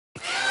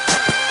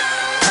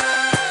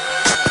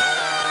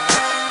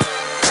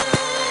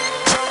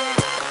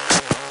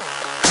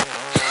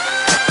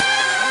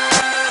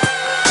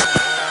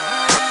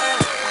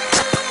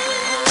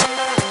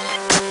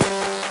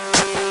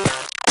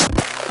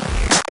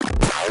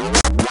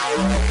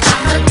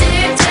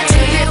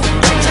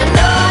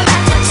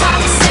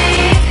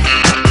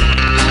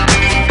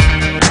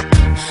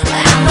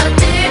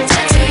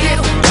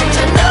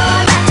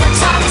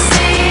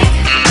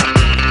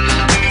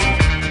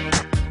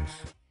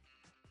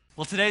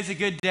Well, today's a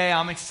good day.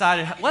 I'm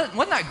excited.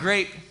 Wasn't that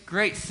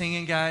great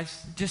singing,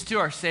 guys? Just to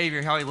our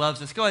Savior, how he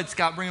loves us. Go ahead,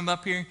 Scott, bring him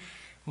up here.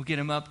 We'll get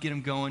him up, get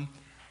him going.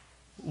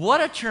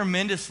 What a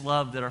tremendous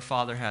love that our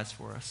Father has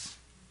for us.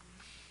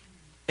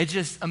 It's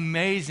just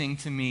amazing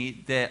to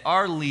me that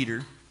our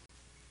leader,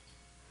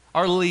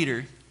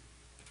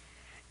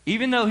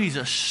 even though he's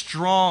a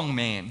strong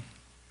man,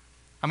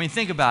 I mean,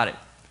 think about it.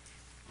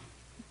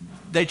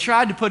 They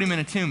tried to put him in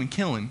a tomb and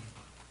kill him.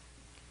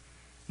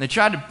 They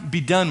tried to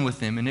be done with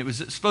him, and it was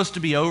supposed to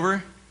be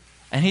over,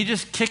 and he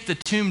just kicked the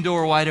tomb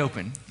door wide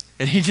open.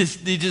 And he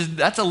just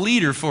that's a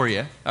leader for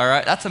you, all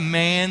right? That's a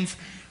man's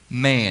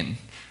man,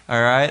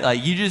 all right?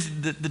 Like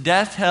the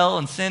death, hell,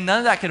 and sin, none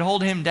of that could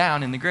hold him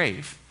down in the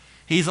grave.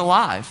 He's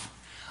alive.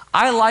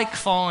 I like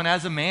following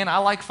as a man. I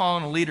like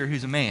following a leader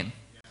who's a man.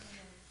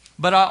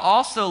 But I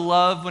also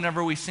love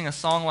whenever we sing a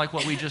song like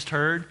what we just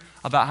heard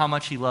about how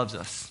much he loves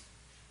us.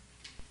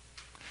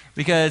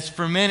 Because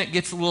for men, it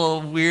gets a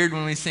little weird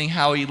when we sing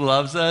how he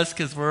loves us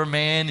because we're a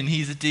man and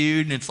he's a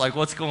dude, and it's like,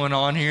 what's going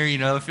on here? You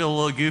know, I feel a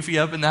little goofy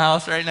up in the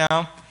house right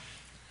now.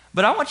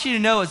 But I want you to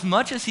know, as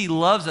much as he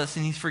loves us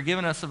and he's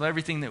forgiven us of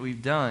everything that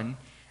we've done,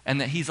 and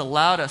that he's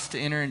allowed us to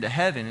enter into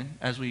heaven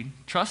as we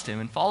trust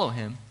him and follow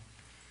him,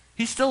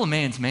 he's still a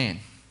man's man.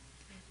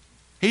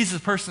 He's the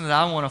person that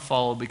I want to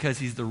follow because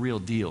he's the real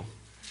deal.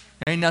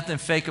 There ain't nothing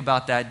fake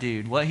about that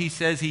dude. What he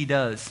says, he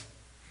does.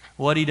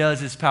 What he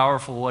does is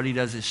powerful. What he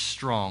does is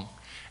strong.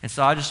 And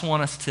so I just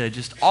want us to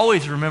just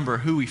always remember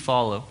who we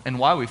follow and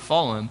why we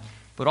follow him,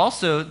 but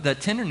also the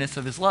tenderness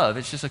of his love.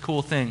 It's just a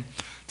cool thing.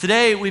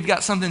 Today, we've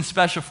got something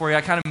special for you.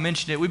 I kind of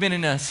mentioned it. We've been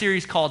in a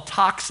series called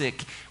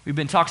Toxic. We've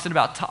been talking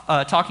about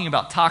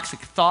toxic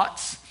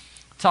thoughts,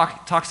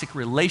 toxic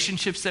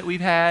relationships that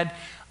we've had.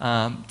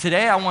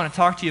 Today, I want to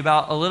talk to you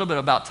about a little bit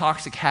about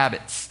toxic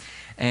habits.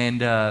 And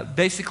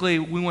basically,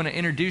 we want to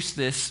introduce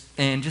this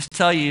and just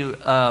tell you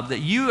that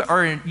you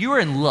are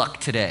in luck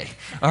today.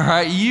 All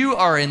right, you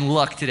are in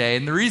luck today,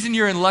 and the reason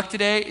you're in luck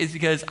today is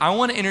because I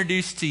want to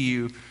introduce to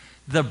you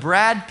the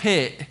Brad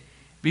Pitt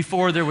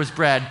before there was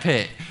Brad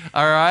Pitt.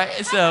 All right,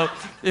 so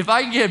if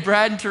I can get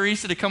Brad and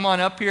Teresa to come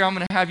on up here, I'm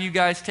going to have you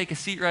guys take a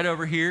seat right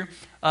over here.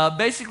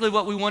 Basically,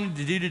 what we wanted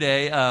to do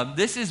today,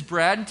 this is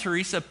Brad and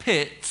Teresa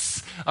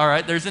Pitts. All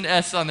right, there's an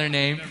S on their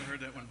name.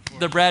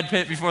 The Brad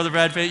Pitt before the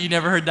Brad Pitt. You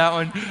never heard that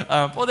one?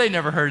 Well, they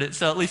never heard it,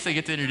 so at least they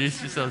get to introduce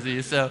themselves to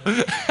you. So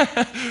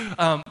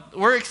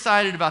we're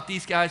excited about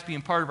these guys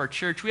being part of our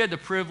church. We had the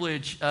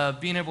privilege of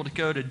being able to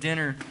go to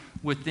dinner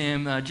with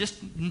them just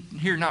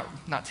here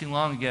not too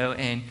long ago,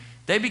 and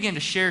they began to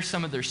share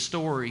some of their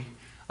story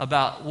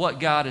about what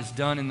God has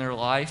done in their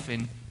life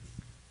and,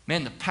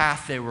 man, the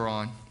path they were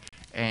on.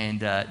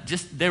 And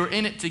they were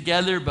in it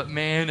together, but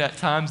man, at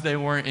times they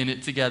weren't in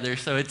it together.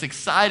 So it's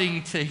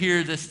exciting to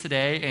hear this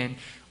today. And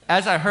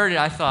as I heard it,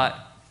 I thought,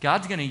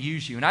 God's going to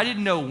use you. And I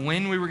didn't know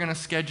when we were going to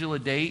schedule a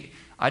date.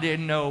 I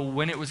didn't know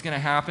when it was going to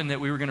happen that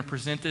we were going to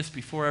present this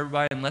before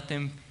everybody and let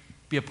them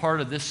be a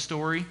part of this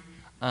story.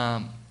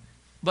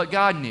 But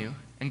God knew.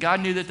 And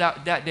God knew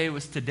that day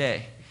was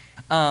today.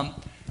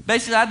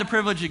 Basically, I had the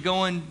privilege of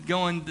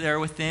going there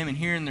with them and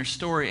hearing their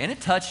story. And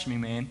it touched me,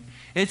 man.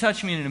 It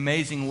touched me in an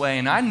amazing way.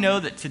 And I know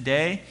that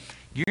today,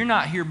 you're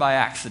not here by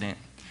accident.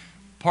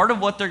 Part of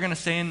what they're going to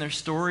say in their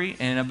story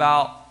and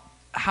about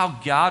how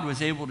God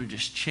was able to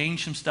just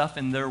change some stuff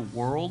in their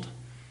world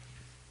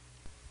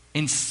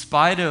in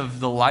spite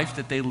of the life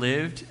that they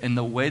lived and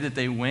the way that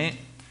they went,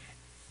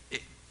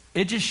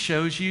 it just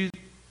shows you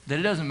that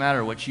it doesn't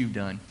matter what you've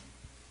done.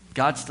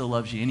 God still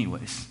loves you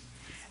anyways.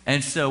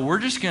 And so we're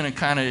just going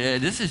to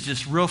this is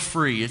just real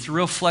free. It's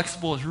real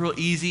flexible. It's real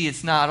easy.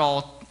 It's not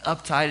all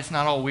uptight. It's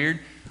not all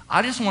weird.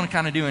 I just want to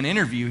kind of do an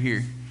interview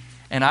here.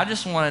 And I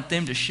just wanted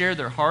them to share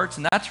their hearts.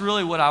 And that's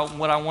really what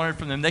I wanted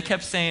from them. They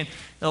kept saying,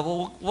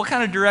 well, what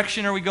kind of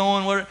direction are we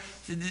going?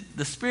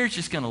 The Spirit's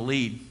just going to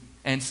lead.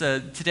 And so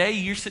today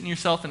you're sitting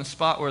yourself in a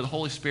spot where the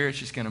Holy Spirit's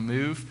just going to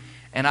move.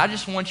 And I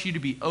just want you to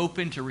be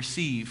open to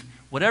receive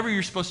whatever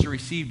you're supposed to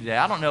receive today.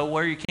 I don't know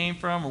where you came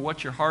from or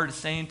what your heart is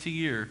saying to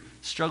you or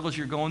struggles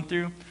you're going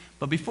through.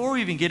 But before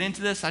we even get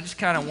into this, I just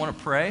kind of want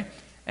to pray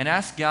and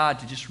ask God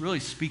to just really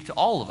speak to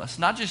all of us,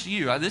 not just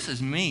you. This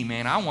is me,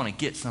 man. I want to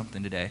get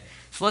something today.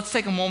 So let's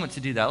take a moment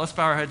to do that. Let's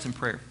bow our heads in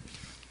prayer.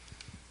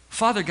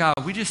 Father God,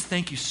 we just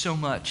thank you so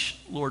much,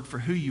 Lord, for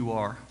who you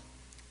are.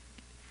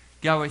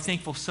 God, we're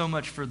thankful so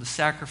much for the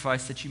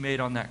sacrifice that you made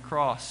on that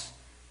cross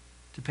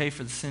to pay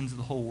for the sins of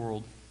the whole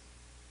world.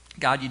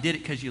 God, you did it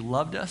because you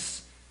loved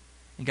us.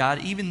 And God,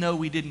 even though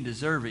we didn't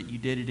deserve it, you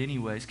did it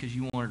anyways because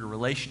you wanted a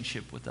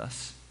relationship with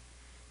us.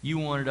 You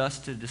wanted us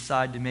to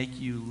decide to make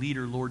you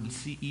leader, Lord, and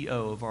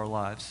CEO of our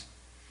lives.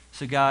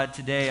 So God,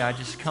 today I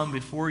just come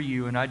before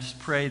you and I just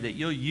pray that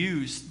you'll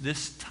use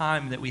this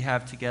time that we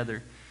have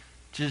together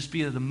to just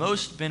be of the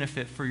most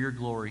benefit for your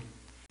glory.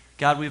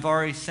 God, we've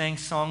already sang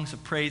songs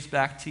of praise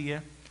back to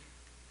you.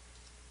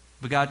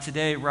 But God,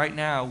 today, right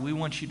now, we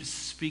want you to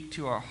speak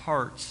to our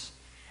hearts,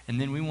 and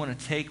then we want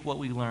to take what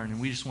we learn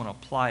and we just want to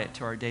apply it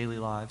to our daily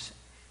lives.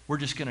 We're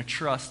just going to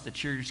trust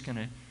that you're just going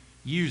to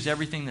use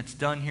everything that's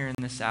done here in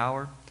this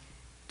hour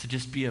to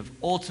just be of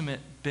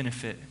ultimate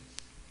benefit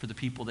for the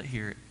people that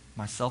hear it,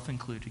 myself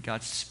included.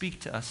 God, speak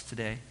to us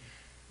today.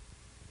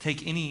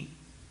 Take any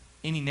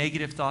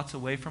negative thoughts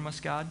away from us,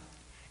 God.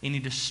 Any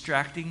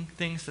distracting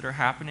things that are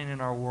happening in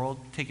our world,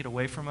 take it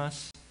away from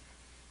us.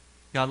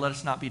 God, let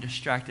us not be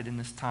distracted in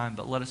this time,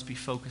 but let us be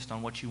focused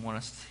on what you want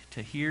us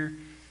to hear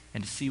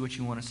and to see what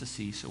you want us to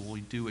see, so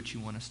we'll do what you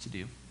want us to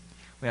do.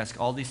 We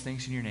ask all these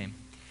things in your name.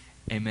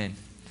 Amen.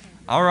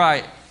 All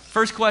right.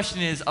 First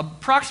question is,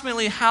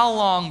 approximately how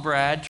long,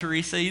 Brad,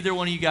 Teresa, either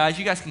one of you guys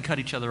can cut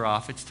each other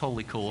off. It's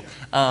totally cool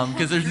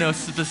because there's no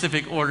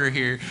specific order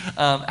here.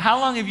 How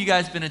long have you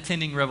guys been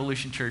attending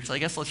Revolution Church? I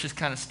guess let's just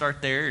kind of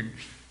start there. 3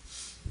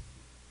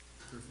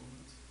 or 4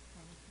 months.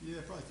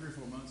 Yeah, probably 3 or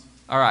 4 months.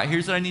 All right,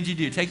 here's what I need you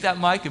to do. Take that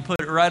mic and put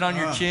it right on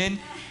your chin,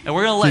 and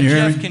we're going to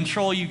let Jeff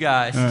control you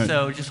guys. Right.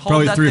 So just hold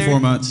probably that 3 there. or 4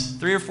 months.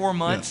 3 or 4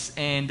 months.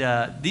 Yeah.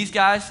 And these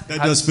guys... That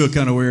does feel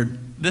kind of weird.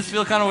 This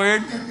feel kind of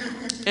weird?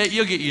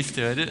 You'll get used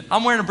to it.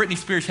 I'm wearing a Britney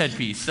Spears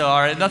headpiece, so all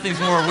right, nothing's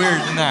more weird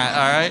than that,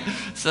 all right?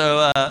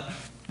 So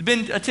I've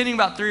been attending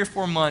about 3 or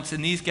 4 months,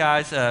 and these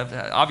guys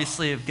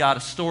obviously have got a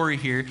story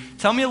here.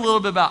 Tell me a little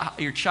bit about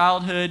your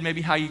childhood,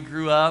 maybe how you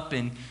grew up,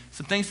 and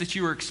some things that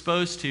you were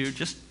exposed to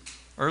just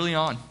early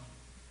on.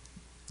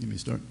 Let me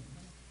start.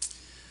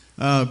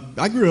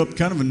 I grew up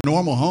kind of a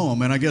normal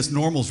home, and I guess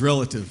normal's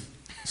relative.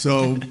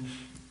 So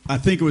I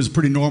think it was a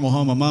pretty normal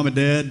home. My mom and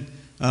dad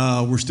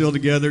were still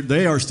together.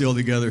 They are still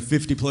together,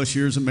 50-plus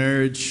years of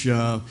marriage,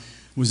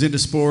 was into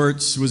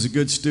sports, was a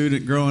good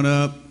student growing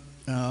up.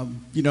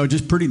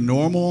 Just pretty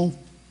normal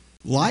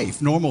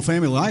life, normal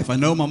family life. I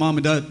know my mom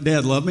and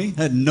dad loved me.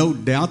 Had no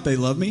doubt they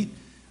loved me.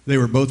 They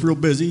were both real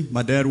busy.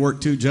 My dad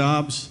worked 2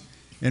 jobs,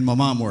 and my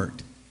mom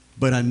worked.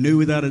 But I knew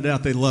without a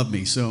doubt they loved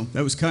me. So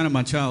that was kind of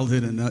my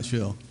childhood in a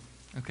nutshell.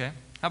 Okay.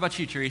 How about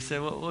you,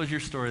 Teresa? What was your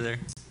story there?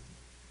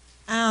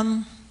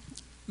 It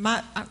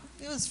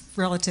was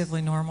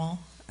relatively normal.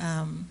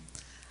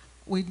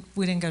 We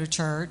didn't go to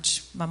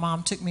church. My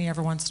mom took me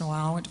every once in a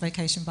while. I went to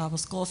Vacation Bible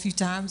School a few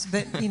times,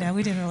 but we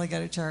didn't really go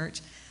to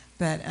church.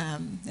 But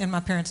and my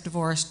parents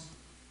divorced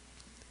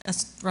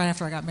right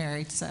after I got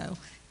married, so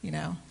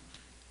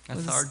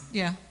That's hard.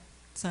 Yeah.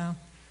 So.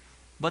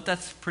 But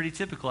that's pretty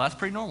typical. That's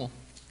pretty normal.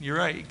 You're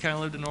right. You kind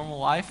of lived a normal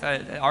life.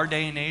 At our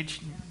day and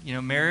age,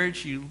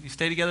 marriage, you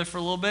stay together for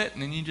a little bit,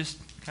 and then you just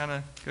kind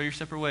of go your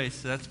separate ways.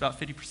 So that's about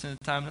 50% of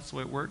the time. That's the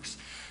way it works.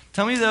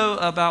 Tell me, though,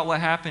 about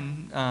what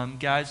happened,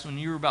 guys, when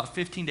you were about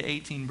 15 to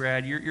 18,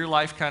 Brad. Your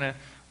life kind of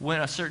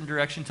went a certain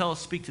direction.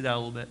 Speak to that a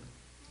little bit.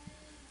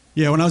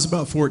 Yeah, when I was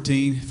about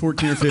 14 or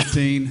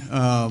 15,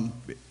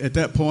 at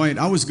that point,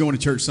 I was going to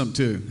church some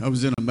too. I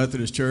was in a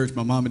Methodist church.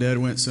 My mom and dad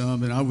went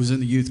some, and I was in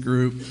the youth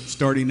group,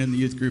 starting in the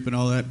youth group and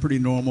all that, pretty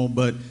normal.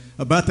 But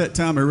about that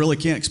time, I really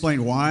can't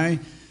explain why,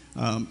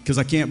 because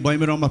I can't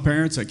blame it on my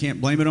parents. I can't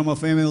blame it on my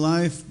family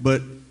life.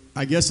 But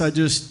I guess I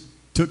just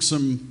made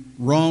some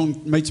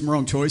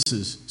wrong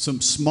choices, some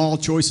small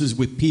choices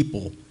with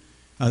people,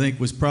 I think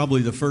was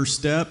probably the first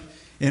step.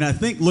 And I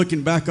think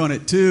looking back on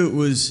it too, it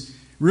was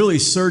really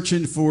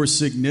searching for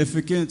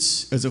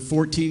significance as a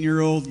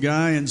 14-year-old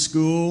guy in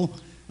school,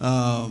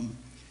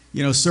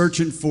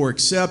 searching for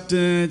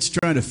acceptance,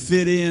 trying to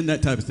fit in,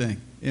 that type of thing,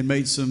 and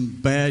made some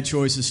bad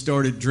choices,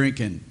 started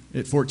drinking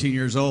at 14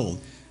 years old.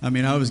 I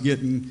mean, I was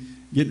getting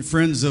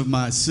friends of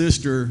my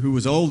sister who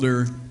was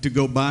older to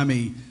go buy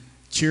me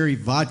cherry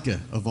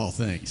vodka, of all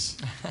things.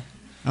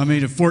 I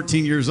mean, at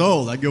 14 years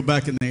old, I'd go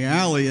back in the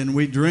alley and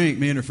we'd drink,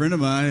 me and a friend of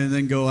mine, and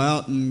then go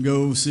out and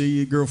go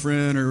see a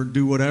girlfriend or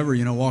do whatever,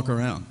 walk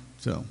around.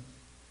 So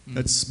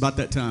that's about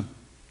that time.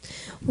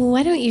 Well,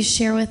 why don't you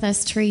share with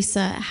us,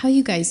 Teresa, how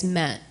you guys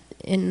met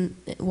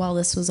while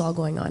this was all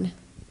going on?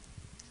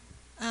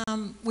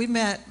 We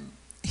met,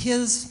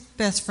 his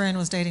best friend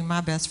was dating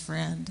my best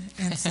friend,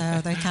 and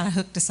so they kind of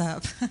hooked us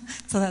up.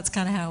 So that's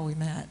kind of how we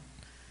met.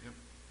 Yep.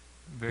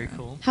 Very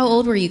cool. How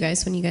old were you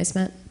guys when you guys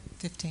met?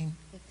 15.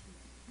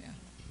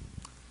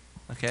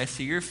 Okay,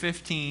 so you're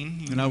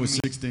 15. And I was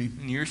 16.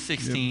 And you're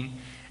 16. Yep.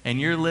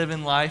 And you're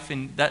living life.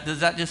 And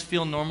does that just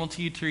feel normal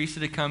to you, Teresa,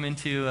 to come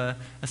into a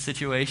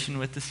situation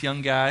with this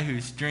young guy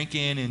who's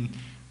drinking and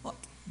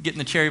getting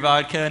the cherry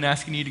vodka and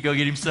asking you to go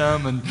get him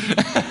some? And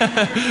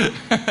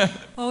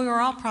Well, we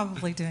were all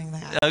probably doing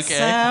that. Okay.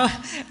 So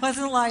it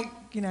wasn't like,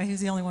 he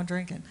was the only one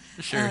drinking.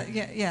 Sure.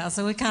 Yeah,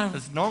 so we kind of...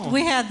 It's normal.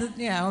 We had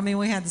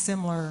we had the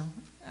similar,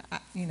 I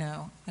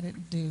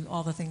didn't do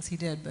all the things he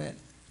did, but...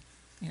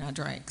 I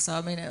drank. So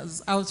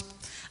I was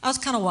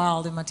kind of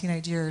wild in my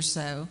teenage years.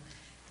 So,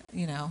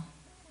 it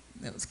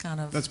was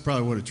kind of. That's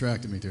probably what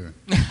attracted me to it.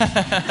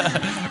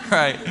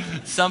 Right.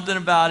 Something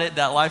about it,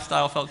 that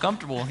lifestyle felt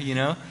comfortable.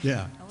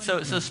 Yeah.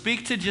 So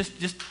speak to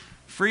just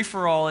free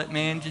for all it,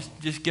 man.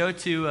 Just go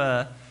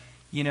to,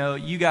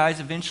 you guys.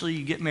 Eventually,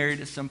 you get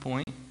married at some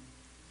point.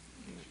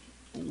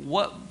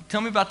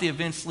 Tell me about the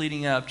events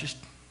leading up. Just.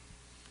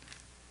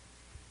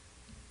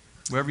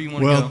 Wherever you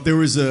want to go. Well,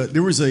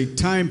 there was a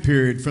time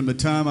period from the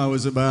time I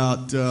was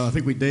about, I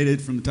think we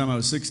dated from the time I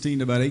was 16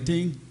 to about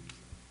 18,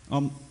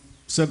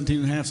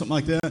 17 and a half, something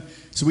like that.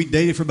 So we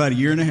dated for about a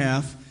year and a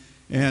half.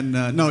 And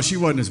no, she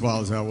wasn't as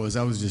wild as I was.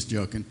 I was just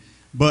joking.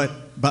 But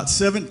about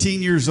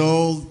 17 years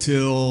old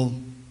till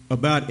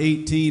about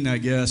 18, I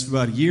guess,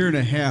 about a year and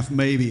a half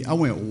maybe, I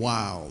went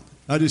wild.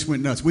 I just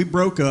went nuts. We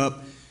broke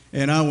up,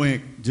 and I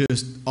went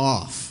just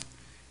off.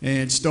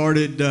 And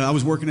started, I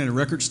was working at a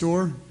record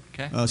store,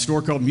 a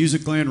store called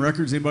Musicland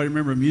Records. Anybody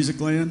remember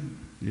Musicland?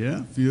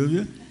 Yeah, a few of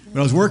you. But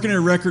I was working at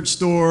a record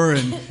store,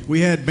 and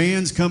we had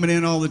bands coming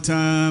in all the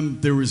time.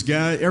 There was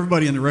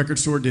everybody in the record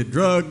store did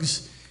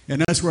drugs,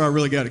 and that's where I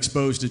really got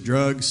exposed to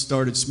drugs.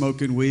 Started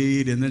smoking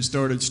weed, and then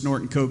started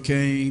snorting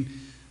cocaine,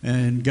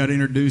 and got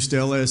introduced to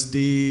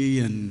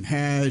LSD and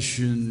hash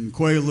and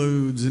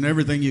Quaaludes and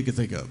everything you could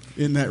think of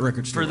in that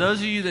record store. For those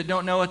of you that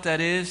don't know what that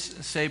is,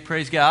 say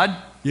praise God.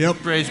 Yep.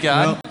 Praise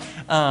God.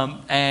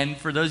 Yep. And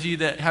for those of you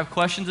that have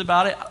questions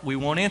about it, we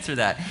won't answer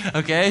that.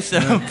 Okay?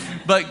 So,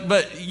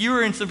 but you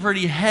were in some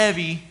pretty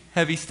heavy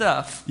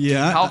stuff.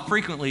 Yeah. How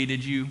frequently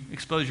did you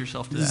expose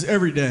yourself to that?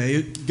 Every day.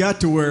 It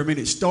got to where,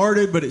 it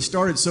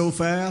started so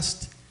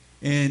fast,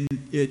 and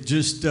it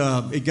just,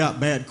 it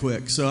got bad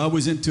quick. So I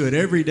was into it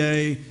every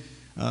day,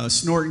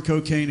 snorting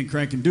cocaine and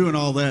cranking, doing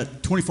all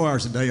that 24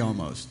 hours a day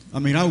almost. I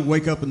mean, I would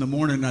wake up in the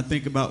morning and I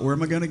think about where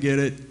am I going to get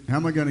it? How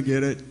am I going to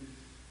get it?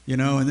 You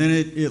know, and then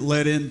it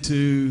led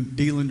into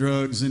dealing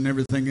drugs and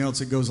everything else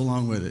that goes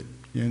along with it.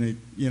 And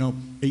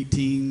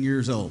 18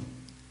 years old.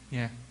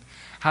 Yeah.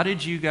 How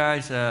did you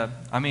guys,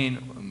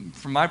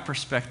 from my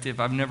perspective,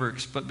 I've never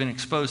been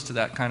exposed to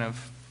that kind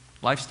of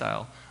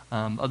lifestyle.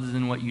 Other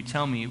than what you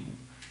tell me,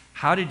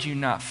 how did you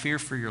not fear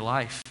for your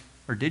life?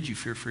 Or did you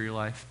fear for your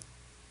life?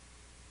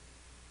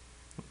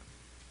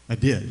 I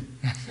did.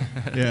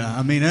 Yeah,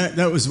 I mean,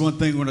 that was one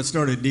thing when I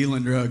started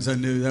dealing drugs. I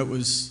knew that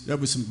was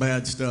some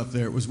bad stuff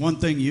there. It was one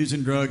thing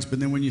using drugs, but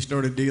then when you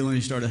started dealing,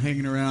 you started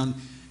hanging around,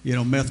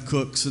 meth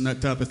cooks and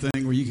that type of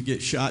thing where you could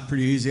get shot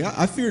pretty easy.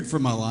 I feared for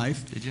my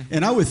life. Did you?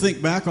 And I would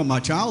think back on my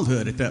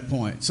childhood at that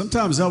point.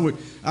 Sometimes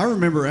I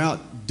remember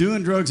out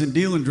doing drugs and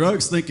dealing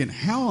drugs thinking,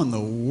 how in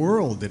the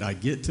world did I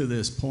get to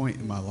this point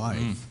in my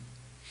life?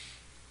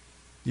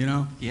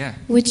 Yeah.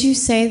 Would you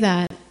say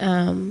that,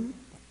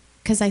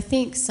 because I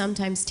think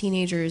sometimes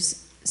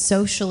teenagers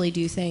socially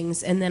do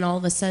things and then all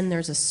of a sudden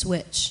there's a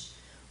switch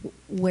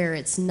where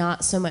it's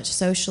not so much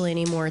socially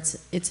anymore,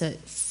 it's a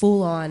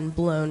full-on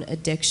blown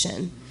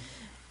addiction.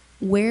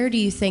 Where do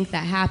you think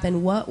that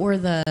happened? What were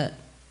the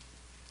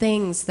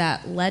things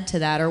that led to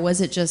that, or was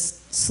it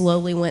just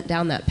slowly went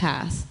down that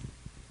path?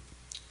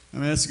 I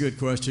mean, that's a good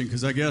question,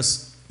 because I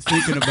guess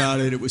thinking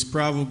about it, it was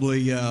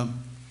probably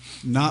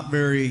not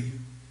very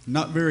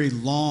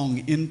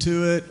long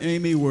into it,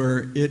 Amy,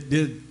 where it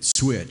did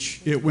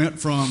switch. It went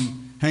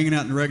from hanging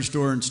out in the record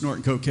store and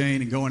snorting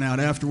cocaine and going out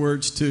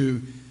afterwards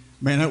to,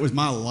 man, that was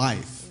my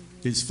life.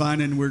 Is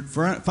finding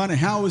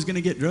how I was going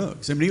to get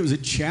drugs. I mean, it was a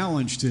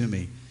challenge to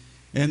me,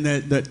 and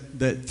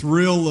that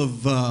thrill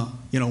of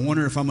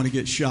wondering if I'm going to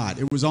get shot.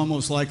 It was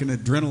almost like an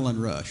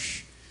adrenaline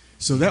rush.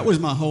 So that was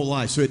my whole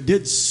life. So it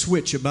did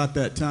switch about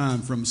that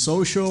time from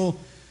social,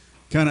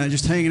 kind of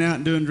just hanging out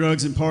and doing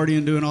drugs and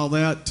partying, doing all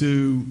that,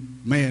 to,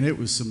 man, it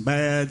was some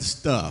bad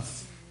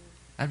stuff.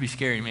 That'd be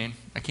scary, man.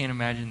 I can't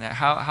imagine that.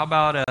 How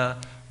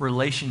about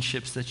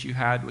relationships that you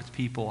had with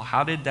people?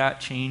 How did that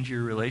change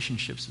your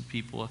relationships with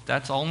people? If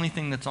that's the only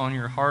thing that's on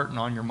your heart and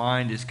on your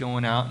mind is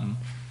going out and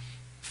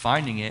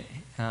finding it,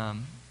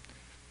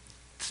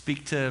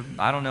 speak to,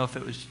 I don't know if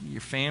it was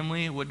your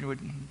family.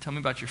 Tell me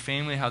about your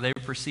family, how they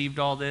perceived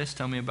all this.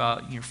 Tell me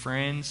about your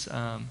friends,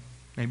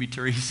 maybe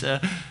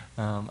Teresa.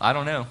 I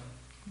don't know.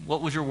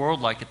 What was your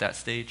world like at that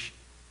stage?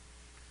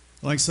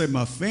 Like I said,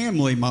 my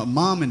family, my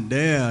mom and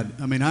dad,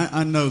 I mean,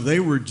 I know they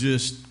were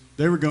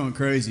going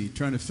crazy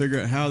trying to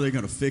figure out how they're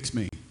going to fix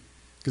me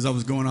because I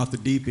was going off the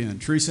deep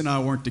end. Teresa and I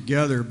weren't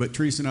together, but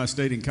Teresa and I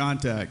stayed in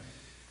contact.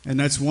 And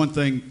that's one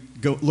thing,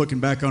 looking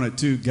back on it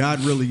too,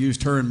 God really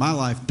used her in my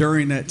life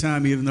during that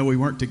time, even though we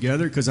weren't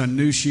together, because I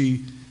knew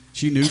she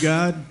knew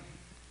God.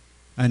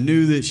 I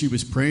knew that she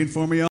was praying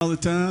for me all the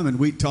time, and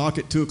we'd talk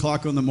at 2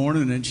 o'clock in the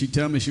morning, and then she'd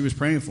tell me she was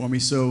praying for me.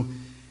 So,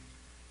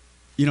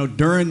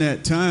 during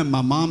that time,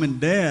 my mom and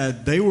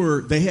dad,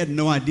 they had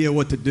no idea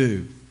what to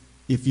do.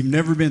 If you've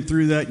never been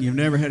through that, and you've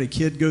never had a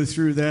kid go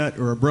through that,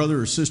 or a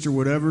brother or sister,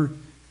 whatever,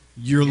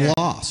 you're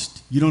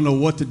lost. You don't know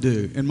what to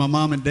do. And my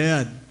mom and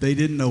dad, they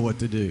didn't know what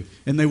to do.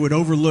 And they would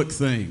overlook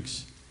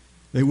things.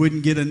 They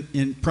wouldn't get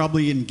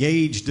probably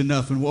engaged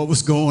enough in what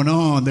was going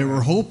on. They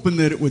were hoping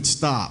that it would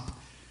stop.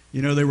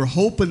 They were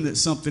hoping that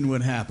something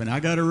would happen.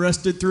 I got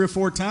arrested 3 or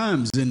 4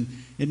 times, and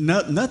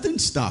nothing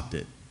stopped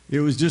it. It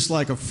was just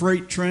like a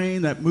freight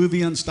train, that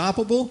movie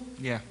Unstoppable.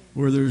 Yeah.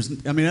 Where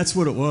that's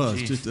what it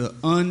was. Jeez. Just an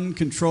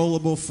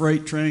uncontrollable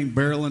freight train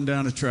barreling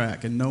down a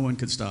track, and no one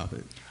could stop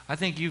it. I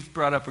think you've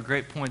brought up a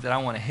great point that I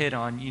want to hit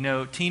on.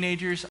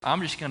 Teenagers, I'm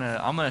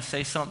gonna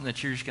say something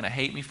that you're just gonna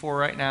hate me for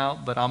right now,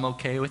 but I'm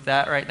okay with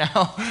that right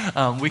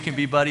now. We can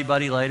be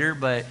buddy later,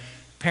 but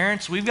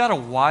parents, we've got to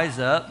wise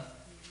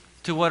up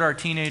to what our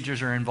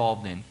teenagers are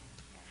involved in.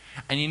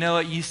 And you know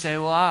what? You say,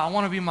 well, I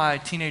want to be my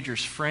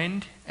teenager's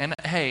friend, and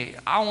hey,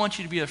 I want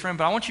you to be their friend,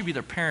 but I want you to be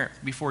their parent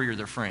before you're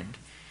their friend.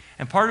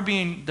 And part of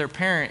being their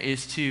parent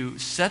is to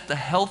set the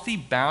healthy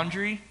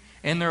boundary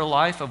in their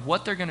life of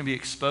what they're going to be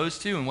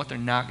exposed to and what they're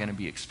not going to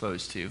be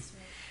exposed to.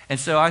 And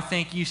so I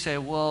think you say,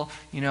 well,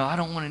 I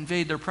don't want to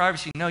invade their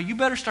privacy. No, you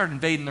better start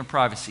invading their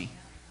privacy.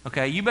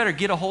 Okay, you better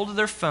get a hold of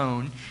their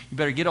phone. You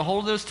better get a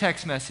hold of those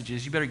text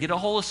messages. You better get a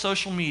hold of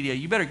social media.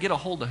 You better get a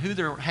hold of who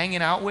they're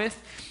hanging out with.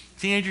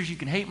 Teenagers, you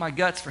can hate my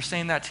guts for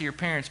saying that to your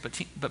parents,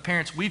 but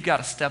parents, we've got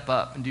to step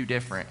up and do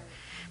different.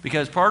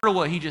 Because part of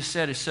what he just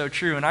said is so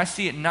true. And I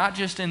see it not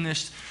just in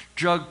this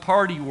drug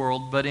party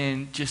world, but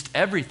in just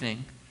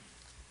everything.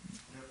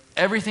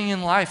 Everything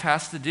in life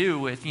has to do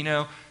with,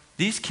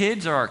 these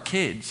kids are our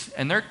kids.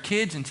 And they're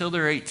kids until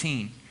they're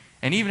 18.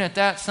 And even at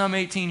that, some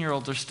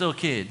 18-year-olds are still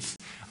kids.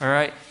 All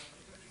right?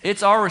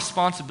 It's our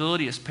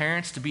responsibility as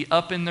parents to be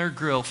up in their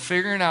grill,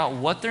 figuring out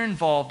what they're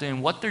involved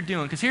in, what they're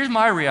doing. Because here's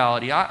my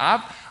reality.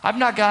 I've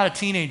not got a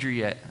teenager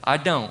yet. I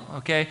don't,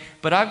 okay?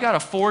 But I've got a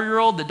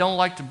 4-year-old that don't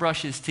like to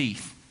brush his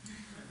teeth.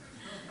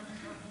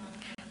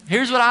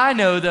 Here's what I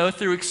know, though,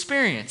 through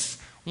experience.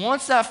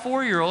 Once that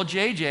 4-year-old,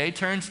 JJ,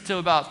 turns to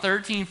about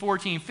 13,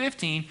 14,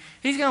 15,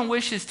 he's going to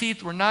wish his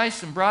teeth were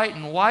nice and bright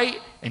and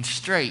white and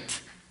straight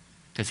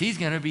because he's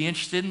going to be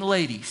interested in the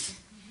ladies.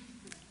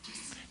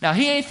 Now,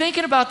 he ain't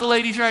thinking about the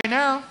ladies right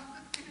now.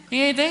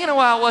 He ain't thinking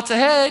about what's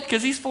ahead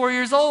because he's 4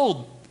 years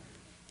old.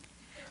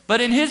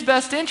 But in his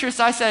best interest,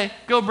 I say,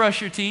 go brush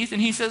your teeth.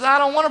 And he says, I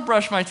don't want to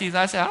brush my teeth.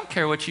 I say, I don't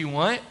care what you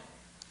want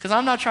because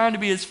I'm not trying to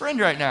be his friend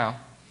right now.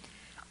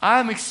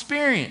 I'm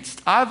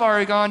experienced. I've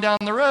already gone down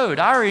the road.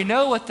 I already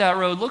know what that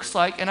road looks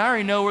like, and I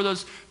already know where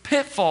those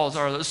pitfalls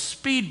are, those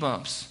speed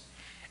bumps.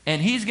 And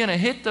he's going to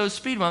hit those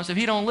speed bumps if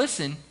he don't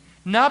listen,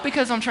 not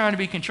because I'm trying to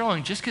be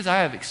controlling, just because I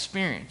have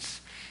experience.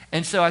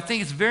 And so I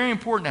think it's very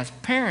important as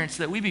parents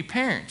that we be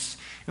parents,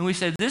 and we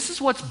say, this is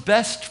what's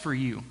best for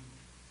you.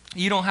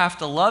 You don't have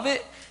to love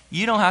it.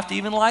 You don't have to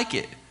even like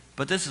it,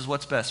 but this is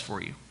what's best for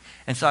you.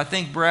 And so I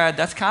think, Brad,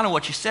 that's kind of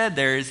what you said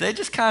there, is they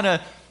just kind of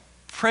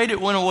prayed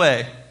it went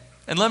away.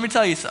 And let me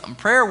tell you something.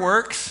 Prayer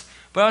works,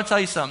 but I'll tell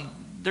you something.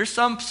 There's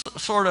some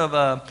sort of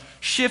a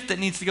shift that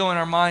needs to go in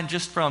our mind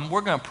just from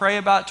we're going to pray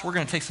about it to we're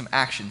going to take some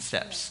action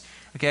steps.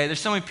 Okay?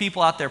 There's so many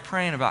people out there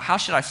praying about how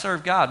should I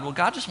serve God? Well,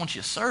 God just wants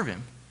you to serve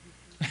him.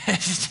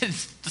 This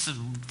is a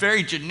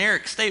very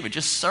generic statement.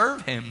 Just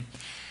serve him.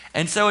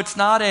 And so it's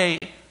not I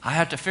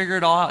have to figure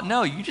it all out.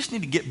 No, you just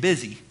need to get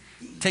busy.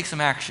 Take some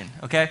action.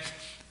 Okay?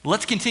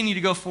 Let's continue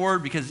to go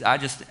forward because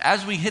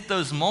as we hit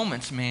those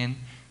moments, man,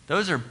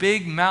 those are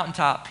big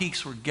mountaintop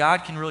peaks where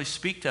God can really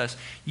speak to us.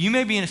 You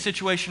may be in a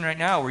situation right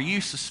now where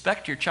you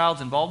suspect your child's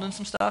involved in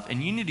some stuff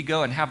and you need to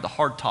go and have the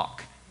hard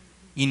talk.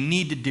 You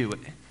need to do it.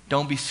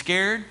 Don't be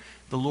scared.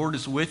 The Lord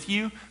is with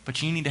you,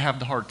 but you need to have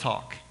the hard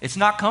talk. It's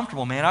not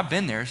comfortable, man. I've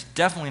been there. It's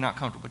definitely not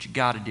comfortable, but you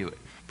got to do it.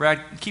 Brad,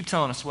 keep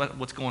telling us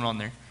what's going on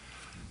there.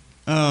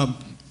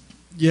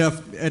 Yeah,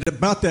 at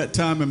about that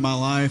time in my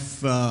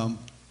life,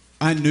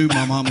 I knew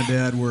my mom and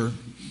dad were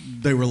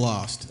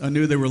lost. I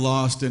knew they were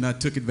lost, and I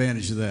took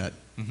advantage of that.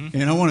 Mm-hmm.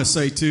 And I want to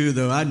say, too,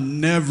 though, I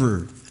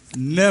never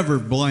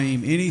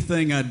blame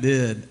anything I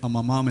did on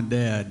my mom and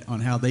dad on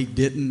how they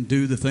didn't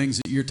do the things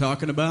that you're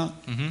talking about.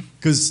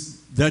 Because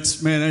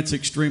that's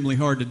extremely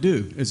hard to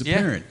do as a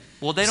parent.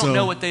 Well, they don't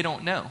know what they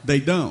don't know. They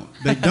don't.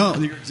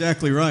 You're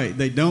exactly right.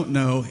 They don't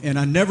know. And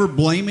I never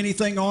blame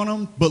anything on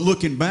them. But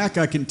looking back,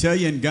 I can tell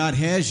you, and God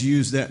has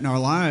used that in our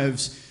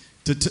lives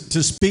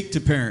to speak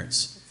to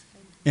parents.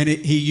 And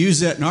he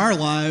used that in our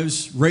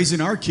lives,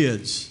 raising our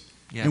kids.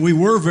 Yeah. And we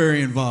were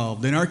very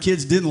involved. And our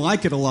kids didn't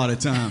like it a lot of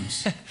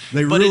times.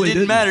 They but really it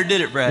didn't matter,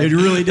 did it, Brad? It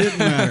really didn't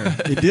matter.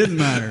 It didn't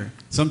matter.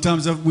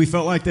 Sometimes we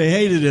felt like they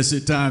hated us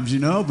at times,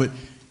 but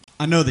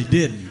I know they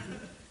didn't.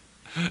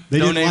 They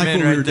Don't didn't like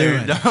what we were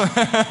doing.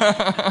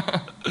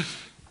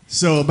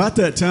 So about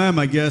that time,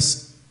 I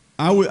guess,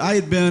 I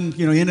had been,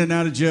 in and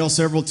out of jail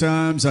several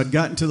times. I'd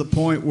gotten to the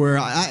point where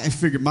I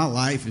figured my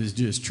life is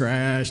just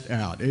trashed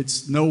out.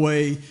 It's no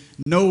way,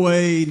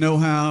 no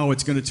how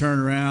it's going to turn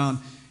around.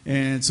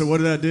 And so what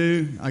did I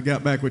do? I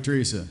got back with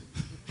Teresa.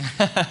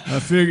 I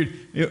figured,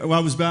 I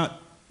was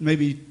about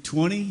maybe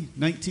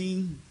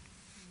 19,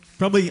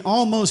 probably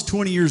almost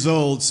 20 years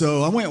old.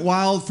 So I went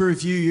wild for a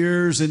few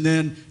years, and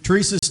then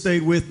Teresa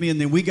stayed with me, and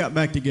then we got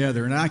back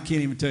together. And I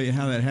can't even tell you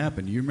how that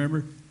happened. Do you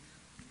remember?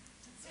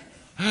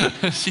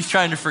 She's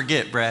trying to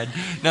forget, Brad.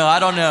 No, I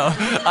don't know.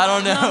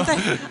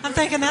 I'm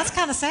thinking that's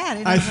kind of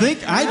sad. I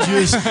think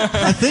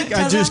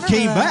I just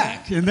came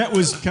back, and that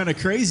was kind of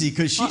crazy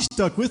because she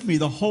stuck with me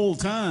the whole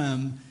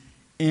time.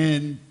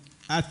 And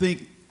I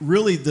think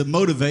really the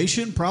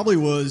motivation probably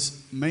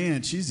was,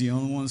 man, she's the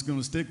only one that's going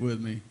to stick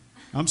with me.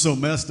 I'm so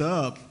messed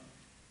up.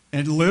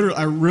 And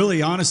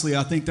literally, honestly,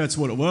 I think that's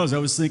what it was. I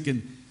was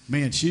thinking,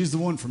 man, she's the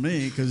one for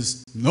me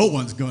because no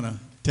one's going to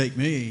take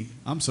me.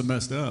 I'm so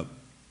messed up.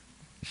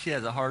 She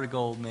has a heart of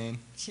gold, man.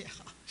 Yeah.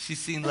 She's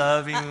seen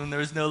love even when there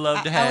was no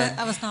love to have.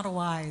 I was not a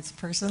wise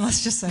person.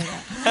 Let's just say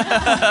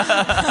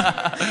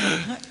that.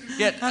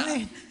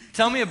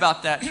 Tell me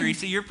about that,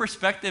 Teresa. Your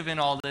perspective in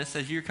all this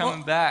as you're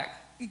coming back.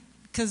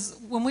 Because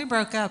when we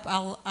broke up,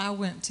 I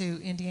went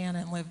to Indiana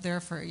and lived there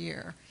for a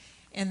year.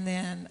 And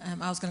then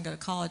I was going to go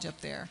to college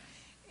up there.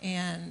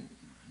 And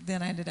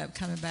then I ended up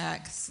coming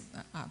back.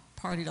 I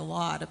partied a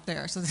lot up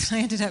there. So then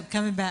I ended up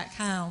coming back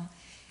home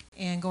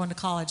and going to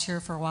college here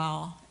for a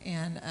while.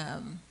 And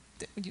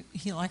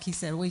he, like he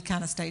said, we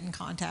kind of stayed in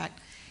contact.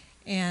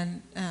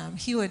 And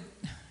he would,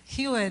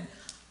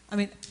 I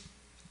mean,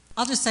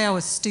 I'll just say I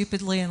was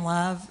stupidly in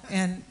love,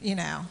 and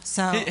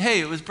so.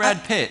 Hey, it was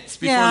Brad Pitt's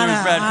before yeah, there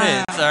was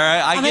Brad Pitt's. All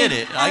right, I get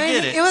it. I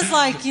get it. It was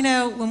like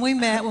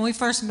when we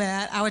first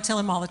met, I would tell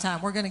him all the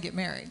time, we're going to get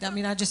married. I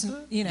mean, I just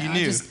You knew.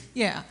 I just,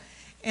 yeah,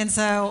 and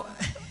so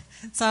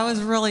I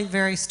was really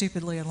very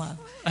stupidly in love,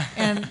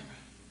 and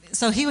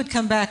so he would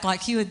come back,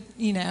 like he would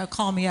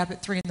call me up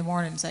at 3 a.m.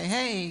 and say,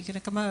 hey, can I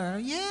come over?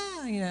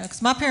 Yeah,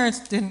 because my parents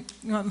didn't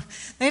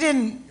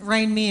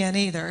rein me in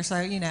either, so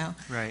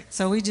Right.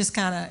 So we just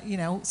kind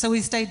of so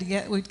we stayed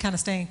together. We'd kind of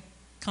stay in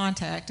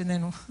contact, and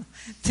then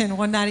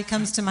one night he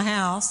comes to my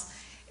house,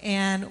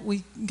 and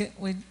we'd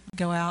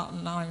go out,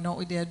 and I don't even know what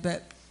we did,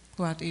 but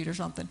go out to eat or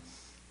something.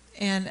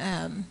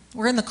 And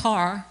we're in the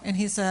car, and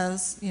he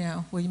says,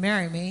 will you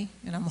marry me?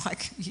 And I'm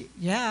like,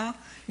 yeah.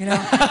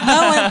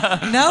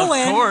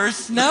 Knowing. Of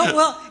course. No,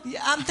 well,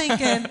 I'm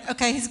thinking,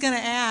 okay, he's going to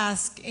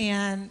ask,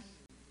 and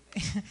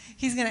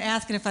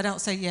if I don't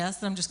say yes,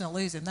 then I'm just going to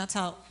lose him. That's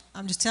how,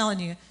 I'm just telling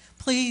you,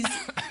 please,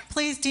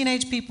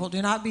 teenage people,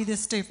 do not be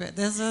this stupid.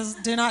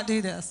 Do not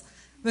do this.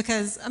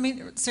 Because, I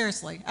mean,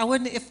 seriously, I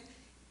wouldn't,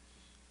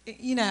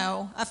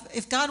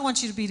 if God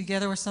wants you to be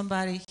together with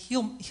somebody,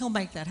 he'll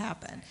make that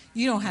happen.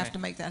 You don't have to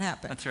make that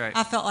happen. That's right.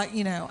 I felt like,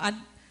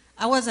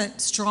 I wasn't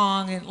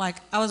strong, and like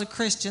I was a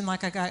Christian,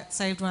 like I got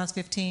saved when I was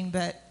 15,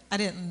 but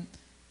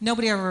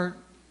nobody ever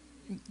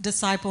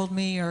discipled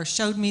me or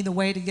showed me the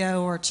way to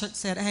go or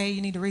said, hey,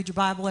 you need to read your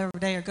Bible every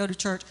day or go to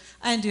church.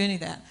 I didn't do any of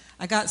that.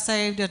 I got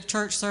saved at a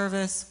church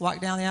service,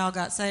 walked down the aisle,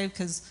 got saved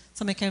because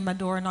somebody came to my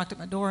door and knocked at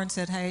my door and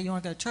said, hey, you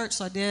want to go to church?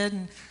 So I did,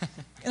 and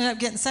ended up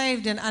getting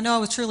saved, and I know I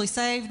was truly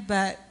saved,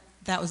 but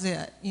that was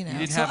it. You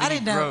didn't have any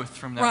growth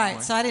from that right,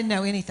 point. so I didn't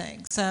know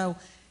anything. So,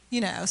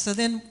 so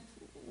then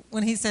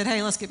when he said,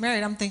 hey, let's get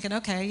married, I'm thinking,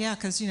 okay, yeah,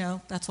 because,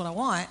 that's what I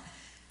want.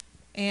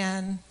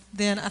 And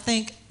then I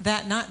think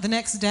that night, the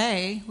next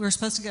day, we were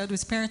supposed to go to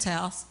his parents'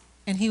 house,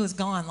 and he was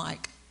gone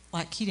like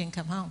he didn't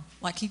come home.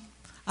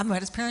 I'm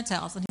at his parents'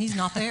 house, and he's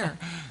not there.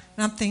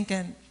 And I'm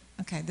thinking,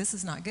 okay, this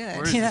is not good.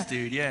 Where's this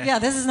dude? Yeah. Yeah,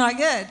 this is not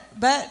good.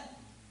 But,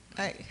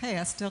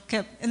 I still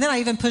kept, and then I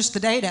even pushed the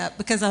date up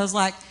because I was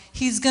like,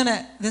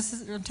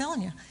 I'm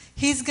telling you,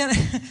 he's going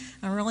to,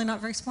 I'm really not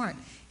very smart.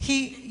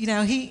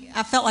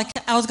 I felt like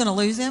I was going to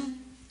lose him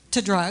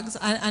to drugs.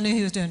 I knew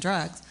he was doing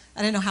drugs.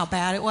 I didn't know how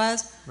bad it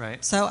was.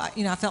 Right. So,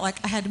 I felt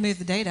like I had to move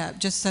the date up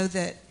just so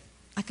that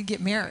I could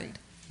get married,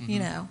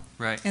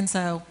 Right. And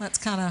so that's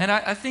kind of. And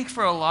I think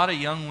for a lot of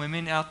young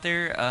women out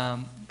there,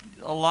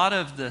 a lot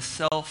of the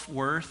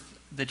self-worth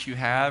that you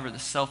have or the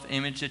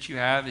self-image that you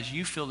have is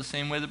you feel the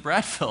same way that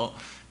Brad felt.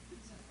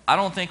 I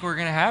don't think we're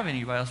going to have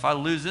anybody. If I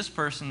lose this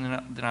person,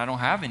 then I don't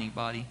have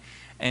anybody.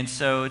 And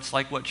so it's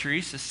like what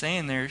Teresa's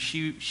saying there.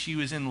 She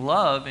was in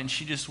love, and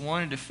she just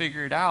wanted to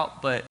figure it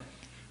out. But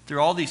through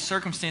all these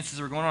circumstances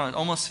that were going on, it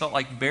almost felt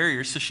like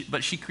barriers.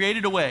 But she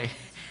created a way,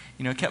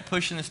 kept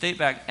pushing the state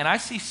back. And I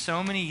see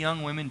so many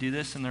young women do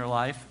this in their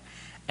life.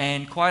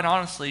 And quite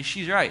honestly,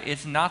 she's right.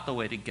 It's not the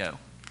way to go.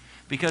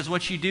 Because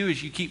what you do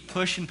is you keep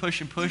pushing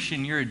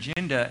your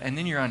agenda, and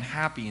then you're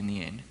unhappy in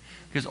the end.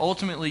 Because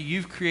ultimately,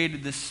 you've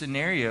created this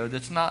scenario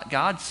that's not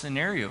God's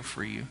scenario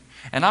for you.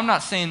 And I'm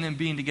not saying them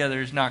being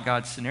together is not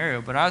God's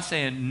scenario, but I'm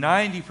saying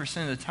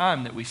 90% of the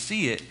time that we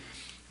see it,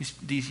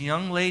 these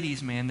young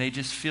ladies, man, they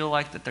just feel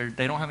like that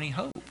they don't have any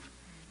hope.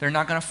 They're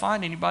not going to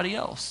find anybody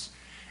else.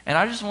 And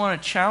I just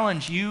want to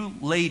challenge you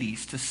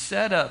ladies to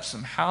set up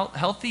some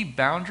healthy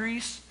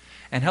boundaries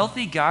and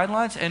healthy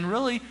guidelines and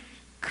really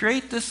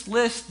create this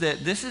list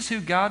that this is who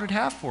God would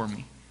have for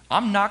me.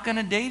 I'm not going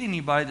to date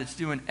anybody that's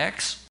doing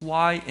X,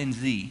 Y, and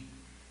Z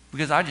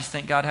because I just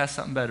think God has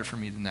something better for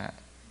me than that.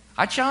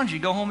 I challenge you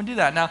to go home and do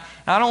that. Now,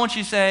 I don't want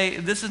you to say,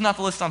 this is not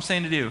the list I'm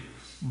saying to do.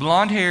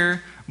 Blonde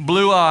hair,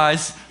 blue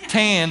eyes,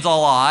 tans a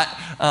lot.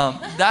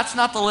 That's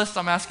not the list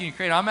I'm asking you to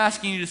create. I'm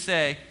asking you to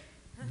say,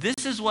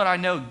 this is what I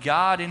know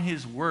God in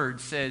His Word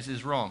says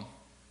is wrong.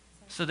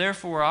 So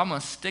therefore, I'm going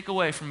to stick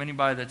away from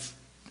anybody that's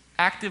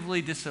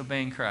actively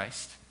disobeying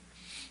Christ.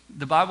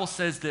 The Bible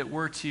says that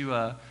we're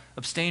to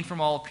abstain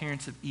from all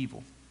appearance of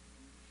evil.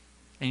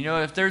 And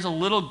if there's a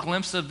little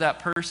glimpse of that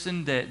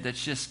person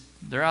that's just,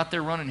 they're out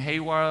there running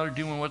haywire,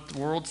 doing what the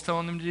world's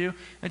telling them to do,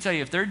 I tell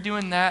you, if they're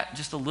doing that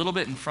just a little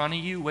bit in front of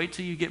you, wait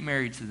till you get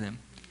married to them.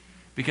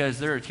 Because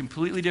they're a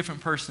completely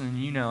different person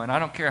than you know. And I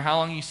don't care how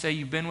long you say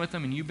you've been with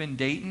them and you've been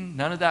dating,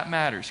 none of that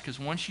matters. Because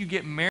once you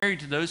get married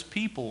to those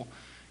people,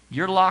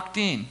 you're locked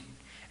in.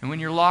 And when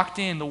you're locked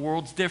in, the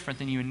world's different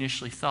than you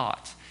initially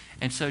thought.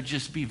 And so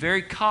just be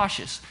very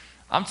cautious.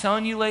 I'm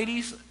telling you,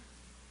 ladies,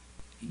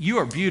 you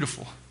are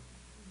beautiful.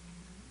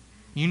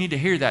 You need to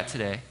hear that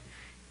today.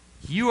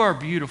 You are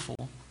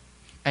beautiful.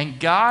 And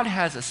God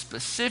has a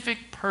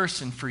specific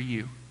person for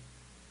you.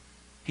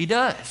 He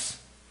does.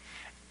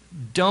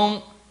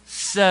 Don't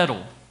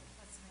settle.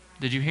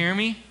 Did you hear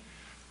me?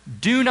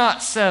 Do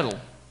not settle.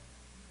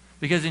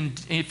 Because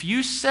if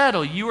you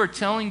settle, you are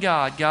telling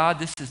God, God,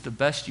 this is the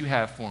best you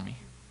have for me.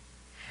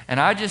 And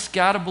I just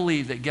got to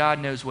believe that God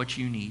knows what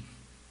you need.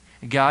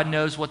 And God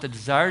knows what the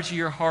desires of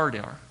your heart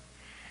are.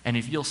 And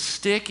if you'll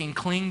stick and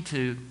cling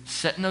to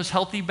setting those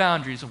healthy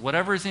boundaries of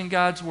whatever is in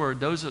God's word,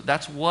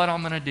 that's what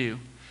I'm going to do.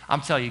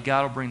 I'm telling you,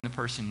 God will bring the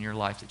person in your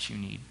life that you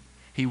need.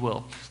 He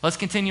will. Let's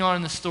continue on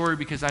in the story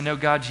because I know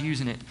God's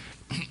using it.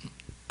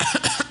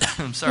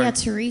 I'm sorry. Yeah,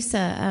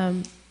 Teresa,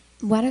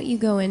 why don't you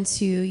go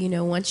into,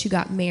 once you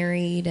got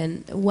married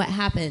and what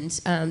happened?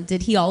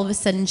 Did he all of a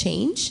sudden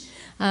change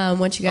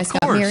once you guys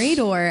got married,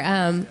 or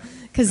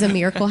because a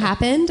miracle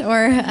happened,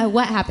 or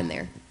what happened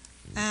there?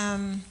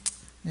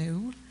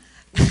 No.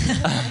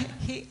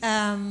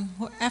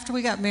 After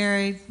we got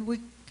married,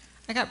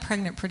 I got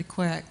pregnant pretty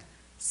quick.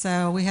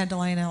 So we had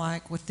Delana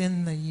like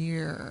within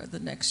the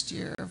next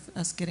year of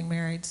us getting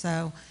married.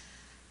 So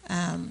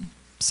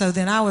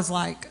then I was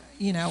like,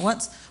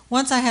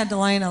 once I had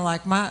Delana,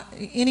 like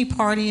any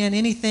partying,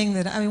 anything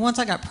once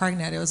I got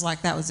pregnant, it was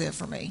like that was it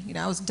for me.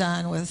 I was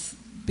done with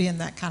being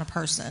that kind of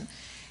person.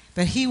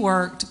 But he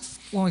worked,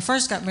 when we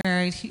first got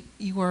married,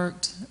 he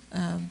worked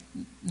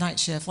night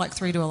shift, like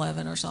 3 to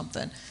 11 or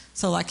something.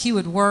 So like he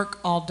would work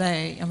all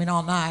day,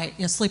 all night,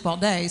 sleep all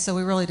day. So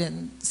we really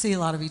didn't see a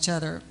lot of each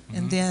other. Mm-hmm.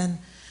 And then,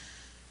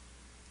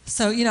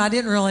 so, I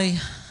didn't really,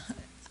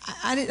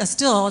 I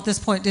still at this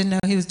point didn't know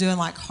he was doing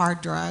like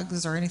hard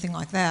drugs or anything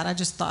like that. I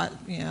just thought,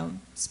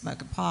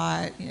 smoking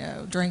pot,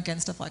 drinking,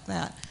 stuff like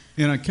that.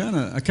 And I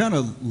kind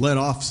of let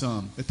off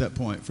some at that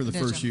point for the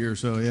first year.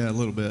 So yeah, a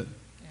little bit.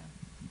 Yeah.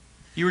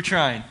 You were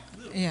trying.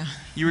 Yeah.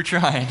 You were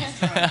trying.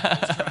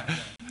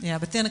 Yeah,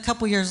 but then a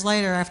couple years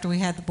later, after we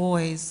had the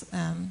boys,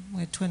 we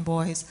had twin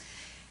boys,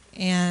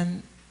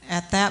 and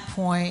at that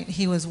point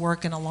he was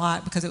working a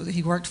lot because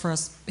he worked for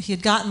us. He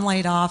had gotten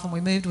laid off, and we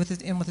moved with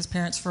his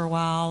parents for a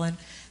while, and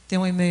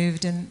then we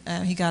moved,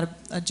 and he got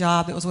a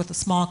job that was with a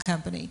small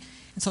company,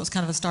 and so it was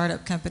kind of a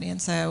startup company,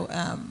 and so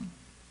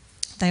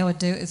they would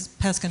do it's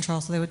pest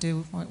control, so they would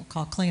do what we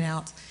call clean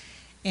outs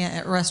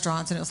at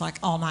restaurants, and it was like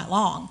all night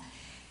long.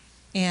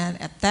 And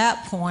at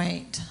that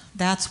point,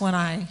 that's when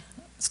I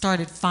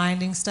started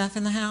finding stuff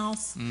in the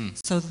house.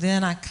 So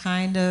then I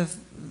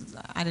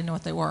didn't know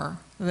what they were,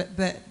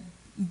 but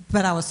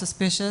I was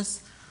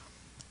suspicious.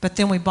 But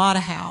then we bought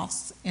a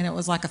house, and it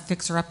was like a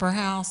fixer-upper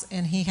house,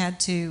 and he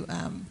had to,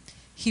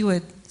 he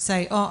would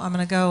say, oh, I'm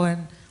going to go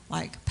and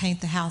like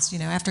paint the house,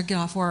 after I get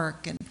off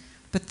work,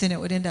 but then it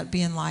would end up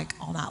being like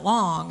all night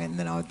long, and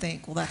then I would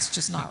think, well, that's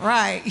just not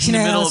right.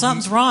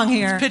 Something's wrong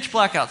here. It's pitch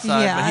black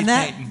outside. Yeah, but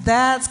and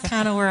that's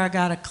kind of where I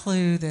got a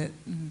clue that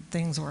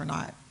things were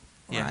not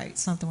right.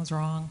 Something was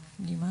wrong.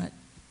 You might.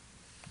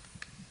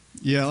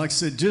 Yeah, like I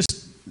said,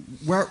 just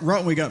right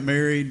when we got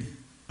married,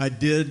 I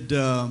did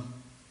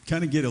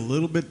kind of get a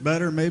little bit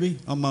better, maybe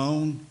on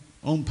my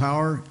own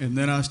power, and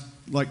then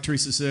like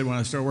Teresa said, when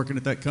I started working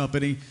at that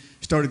company,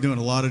 started doing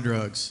a lot of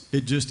drugs.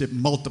 It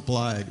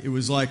multiplied. It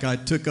was like I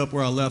took up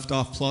where I left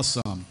off plus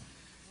some.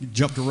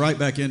 Jumped right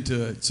back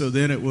into it. So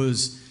then it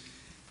was,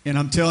 and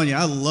I'm telling you,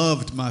 I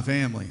loved my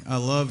family. I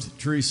loved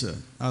Teresa.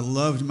 I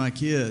loved my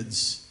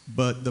kids,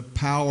 but the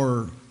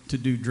power to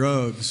do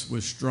drugs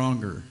was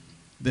stronger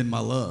than my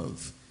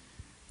love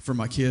for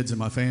my kids and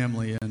my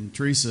family and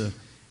Teresa.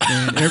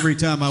 And every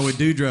time I would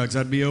do drugs,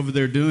 I'd be over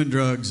there doing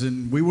drugs,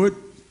 and we would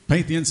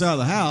paint the inside of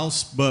the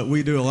house, but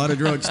we do a lot of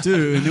drugs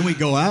too. And then we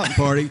go out and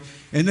party,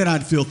 and then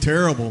I'd feel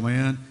terrible,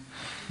 man.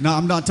 No,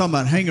 I'm not talking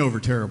about hangover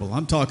terrible.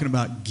 I'm talking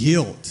about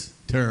guilt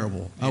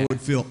terrible. Yeah. I would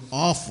feel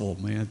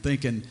awful, man,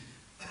 thinking,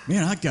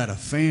 man, I got a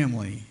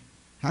family.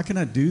 How can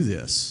I do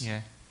this?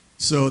 Yeah.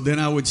 So then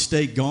I would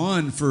stay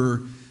gone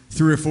for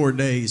 3 or 4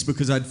 days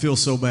because I'd feel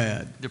so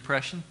bad.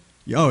 Depression?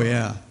 Oh,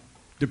 yeah.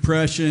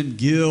 Depression,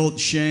 guilt,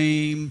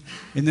 shame.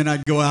 And then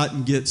I'd go out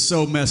and get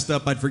so messed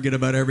up I'd forget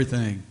about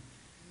everything.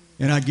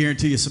 And I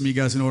guarantee you some of you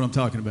guys know what I'm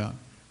talking about.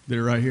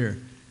 They're right here.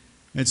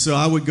 And so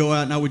I would go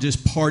out and I would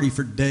just party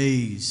for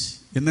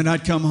days. And then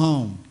I'd come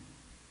home.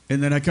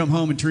 And then I'd come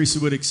home and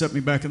Teresa would accept me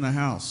back in the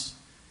house.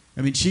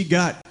 I mean,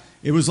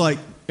 it was like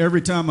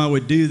every time I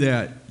would do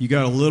that, you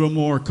got a little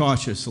more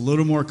cautious.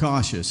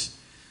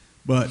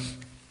 But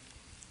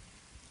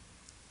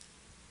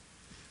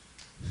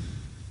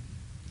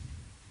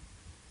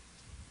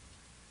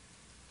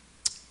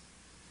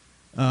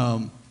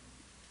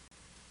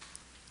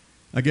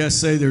I guess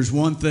say there's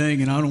one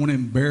thing, and I don't want to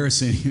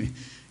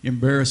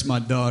embarrass my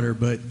daughter,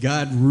 but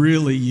God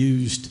really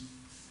used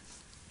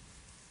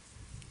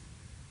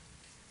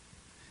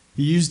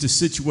a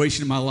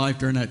situation in my life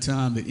during that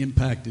time that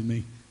impacted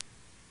me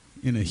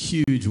in a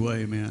huge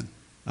way, man.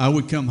 I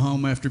would come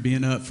home after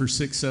being up for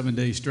 6-7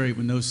 days straight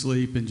with no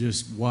sleep and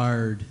just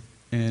wired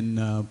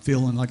and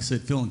feeling, like I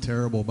said, feeling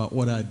terrible about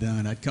what I'd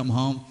done. I'd come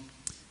home,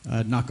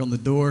 I'd knock on the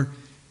door,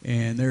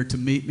 and there to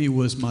meet me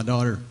was my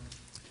daughter.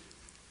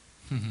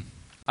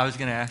 I was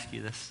going to ask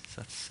you this.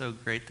 So that's so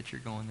great that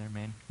you're going there,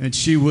 man. And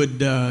she'd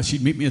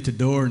meet me at the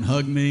door and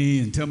hug me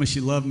and tell me she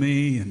loved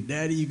me. And,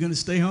 Daddy, you going to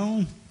stay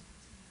home?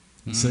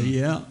 I'd say,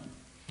 yeah.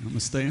 I'm going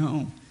to stay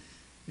home.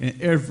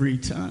 And every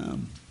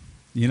time,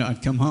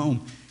 I'd come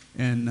home,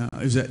 and it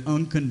was that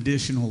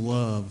unconditional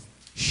love.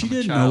 She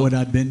didn't know what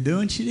I'd been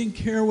doing. She didn't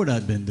care what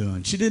I'd been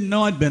doing. She didn't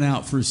know I'd been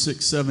out for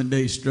 6-7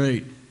 days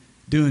straight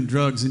doing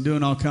drugs and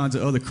doing all kinds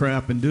of other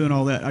crap and doing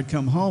all that. I'd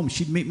come home.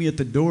 She'd meet me at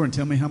the door and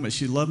tell me how much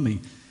she loved me.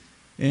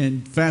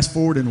 And fast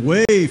forward and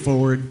way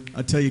forward,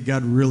 I tell you,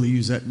 God really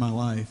used that in my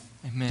life.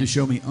 Amen. To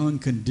show me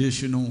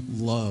unconditional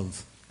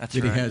love That's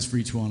that right. He has for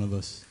each one of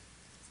us.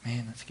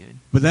 Man, that's good.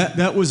 But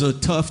that was a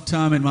tough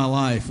time in my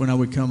life when I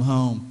would come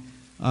home.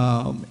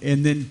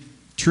 And then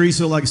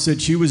Teresa, like I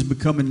said, she was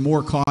becoming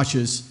more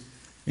cautious.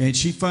 And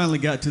she finally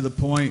got to the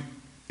point,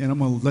 and I'm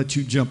going to let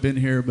you jump in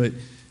here, but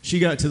she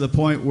got to the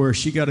point where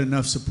she got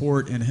enough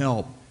support and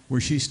help where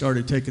she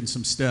started taking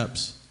some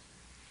steps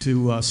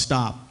to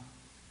stop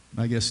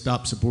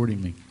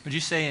supporting me. Would you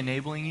say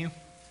enabling you?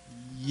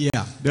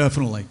 Yeah,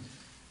 definitely.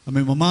 I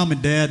mean, my mom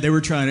and dad, they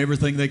were trying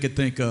everything they could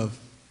think of.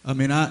 I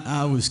mean,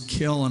 I was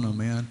killing them,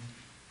 man.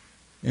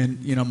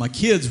 And, my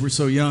kids were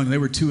so young. They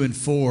were 2 and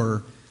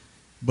 4.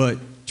 But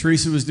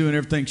Teresa was doing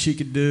everything she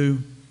could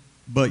do.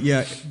 But,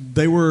 yeah,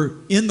 they were,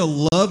 in the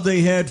love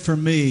they had for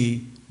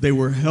me, they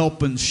were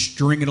helping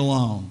string it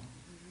along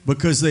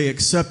because they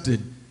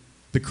accepted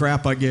the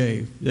crap I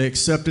gave. They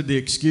accepted the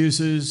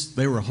excuses.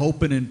 They were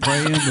hoping and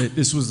praying that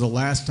this was the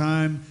last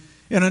time.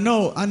 And I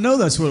know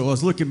that's what it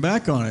was looking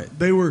back on it.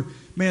 They were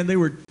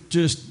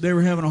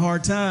having a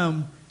hard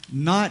time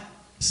not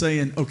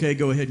saying, okay,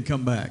 go ahead and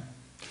come back.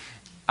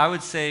 I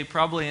would say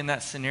probably in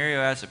that scenario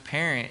as a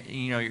parent,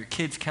 your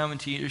kid's coming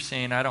to you, you're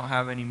saying, I don't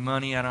have any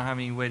money, I don't have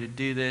any way to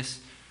do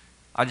this,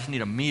 I just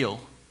need a meal.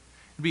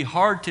 It'd be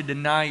hard to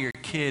deny your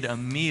kid a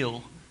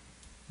meal,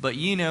 but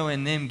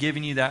in them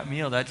giving you that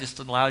meal, that just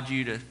allowed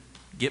you to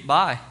get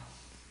by.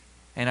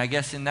 And I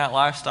guess in that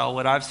lifestyle,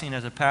 what I've seen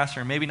as a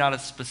pastor, maybe not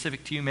as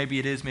specific to you, maybe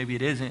it is, maybe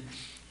it isn't,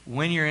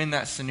 when you're in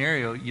that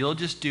scenario, you'll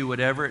just do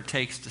whatever it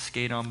takes to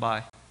skate on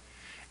by.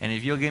 And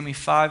if you'll give me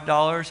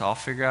 $5, I'll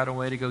figure out a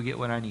way to go get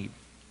what I need.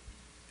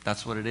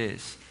 That's what it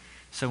is.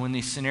 So when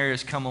these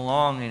scenarios come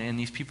along and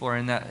these people are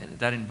in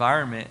that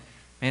environment,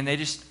 man, they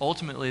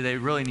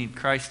really need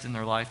Christ in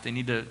their life. They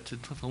need to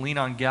lean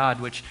on God,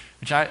 which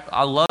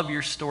I love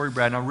your story,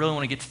 Brad, and I really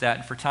want to get to that.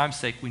 And for time's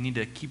sake, we need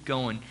to keep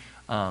going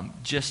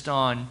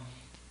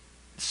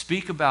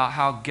speak about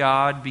how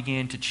God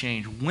began to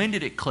change. When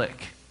did it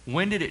click?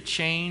 When did it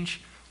change?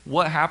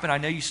 What happened? I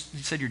know you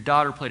said your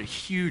daughter played a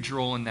huge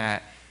role in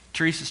that.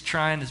 Teresa's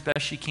trying as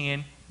best she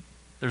can.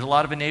 There's a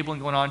lot of enabling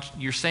going on.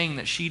 You're saying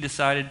that she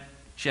decided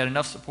she had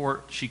enough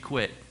support, she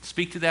quit.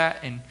 Speak to that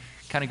and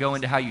kind of go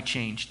into how you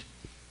changed.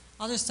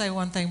 I'll just say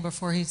one thing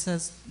before he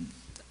says,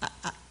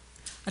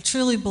 I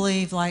truly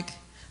believe that,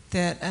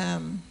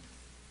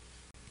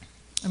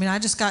 I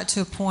just got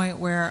to a point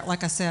where,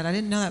 like I said, I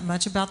didn't know that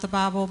much about the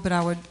Bible, but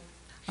I would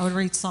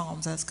read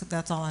Psalms.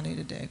 That's all I knew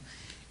to do,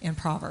 and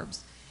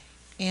Proverbs.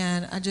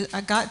 And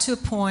I got to a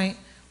point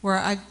where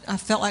I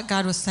felt like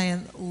God was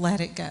saying,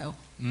 let it go.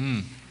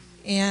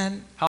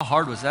 And how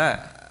hard was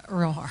that?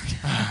 Real hard.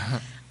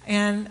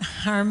 And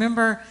I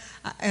remember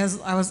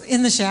as I was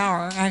in the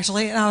shower,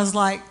 actually, and I was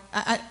like,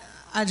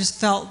 I just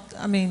felt,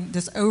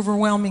 this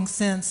overwhelming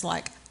sense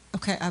like,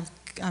 okay,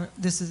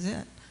 this is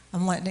it.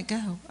 I'm letting it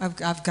go. I've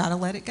got to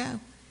let it go.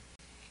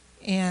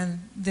 And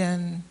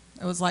then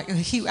it was like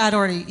he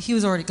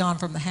was already gone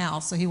from the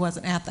house, so he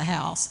wasn't at the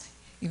house,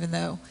 even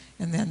though.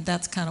 And then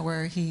that's kind of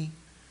where it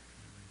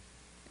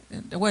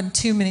wasn't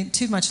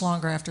too much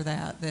longer after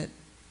that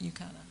you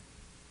kind of.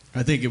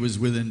 I think it was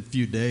within a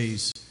few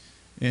days.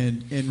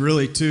 And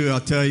really, too, I'll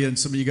tell you, and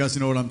some of you guys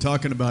know what I'm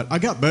talking about. I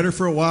got better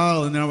for a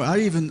while, and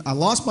then I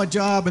lost my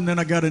job, and then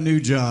I got a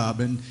new job.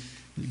 And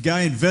the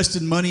guy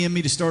invested money in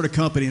me to start a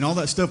company, and all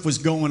that stuff was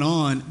going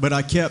on. But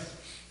I kept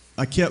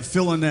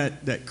filling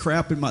that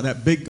crap in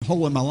that big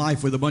hole in my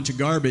life with a bunch of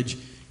garbage.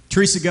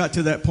 Teresa got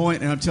to that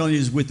point, and I'm telling you,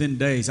 it was within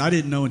days. I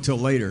didn't know until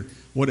later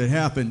what had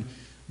happened.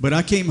 But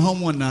I came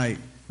home one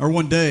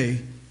day,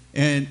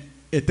 and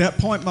at that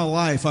point in my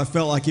life, I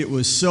felt like it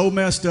was so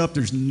messed up,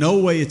 there's no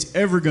way it's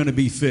ever going to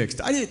be fixed.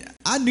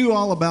 I knew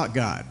all about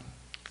God.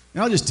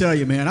 And I'll just tell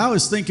you, man, I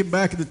was thinking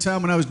back at the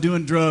time when I was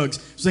doing drugs,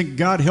 I was thinking,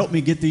 God, help me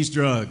get these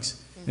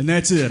drugs. And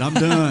that's it. I'm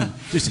done.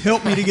 Just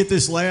help me to get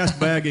this last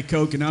bag of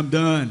Coke, and I'm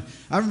done.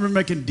 I remember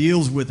making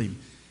deals with him.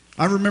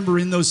 I remember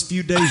in those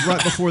few days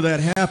right before that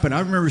happened, I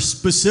remember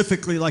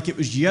specifically like it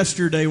was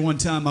yesterday one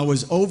time, I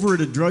was over at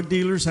a drug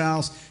dealer's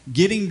house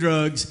getting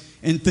drugs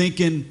and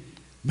thinking,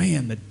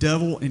 man, the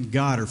devil and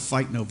God are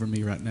fighting over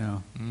me right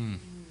now.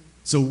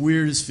 So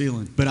weird as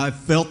feeling. But I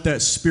felt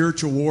that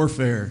spiritual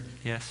warfare.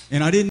 Yes.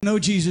 And I didn't know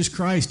Jesus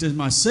Christ as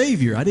my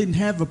Savior. I didn't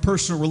have a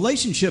personal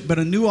relationship, but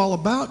I knew all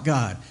about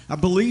God. I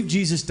believed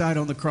Jesus died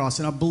on the cross,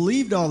 and I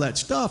believed all that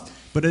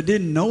stuff, but I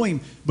didn't know Him.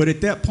 But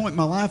at that point in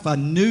my life, I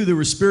knew there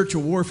was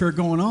spiritual warfare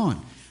going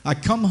on. I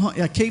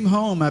came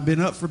home. I'd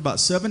been up for about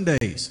 7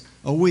 days,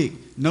 a week,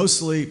 no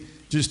sleep,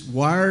 just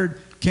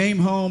wired. Came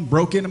home,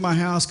 broke into my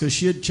house because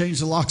she had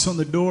changed the locks on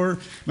the door.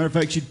 Matter of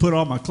fact, she'd put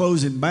all my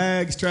clothes in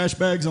bags, trash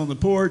bags on the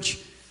porch.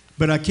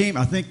 But I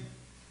think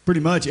pretty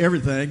much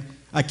everything.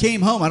 I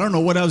came home. I don't know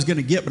what I was going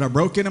to get, but I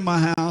broke into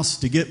my house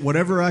to get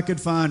whatever I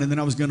could find, and then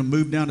I was going to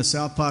move down to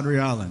South Padre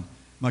Island.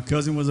 My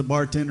cousin was a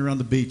bartender on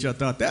the beach. I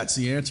thought, that's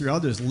the answer. I'll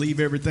just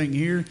leave everything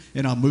here,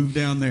 and I'll move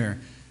down there.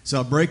 So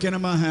I break into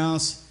my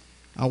house.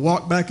 I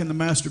walk back in the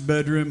master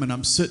bedroom, and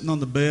I'm sitting on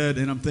the bed,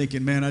 and I'm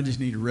thinking, man, I just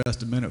need to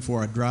rest a minute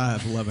before I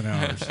drive 11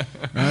 hours,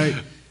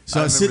 right?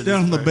 So I sit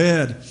down on the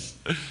bed,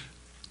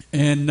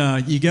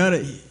 and you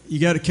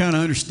gotta kind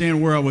of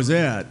understand where I was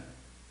at.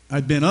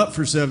 I'd been up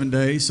for 7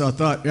 days, so I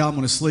thought, yeah, I'm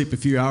going to sleep a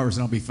few hours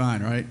and I'll be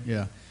fine, right?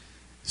 Yeah.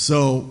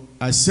 So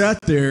I sat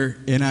there,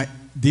 and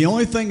the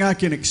only thing I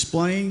can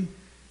explain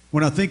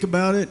when I think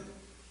about it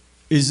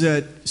is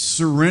that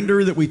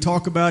surrender that we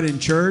talk about in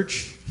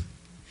church,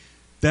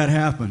 that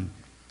happened.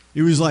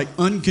 It was like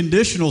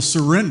unconditional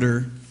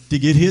surrender to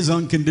get his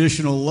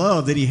unconditional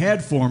love that he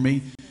had for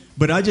me,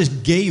 but I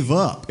just gave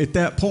up at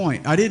that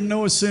point. I didn't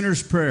know a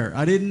sinner's prayer.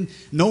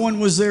 No one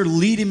was there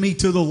leading me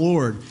to the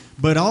Lord.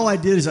 But all I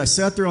did is I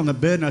sat there on the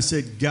bed and I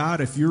said, God,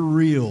 if you're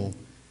real,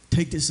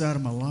 take this out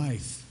of my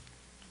life.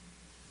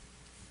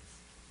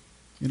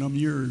 And I'm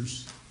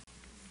yours.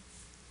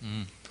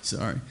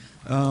 Sorry.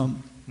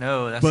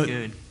 No, that's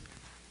good.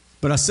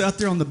 But I sat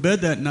there on the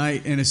bed that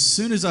night, and as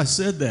soon as I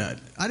said that,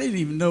 I didn't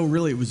even know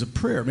really it was a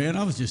prayer, man.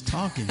 I was just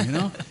talking, you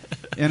know.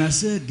 And I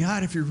said,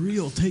 God, if you're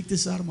real, take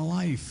this out of my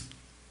life,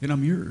 and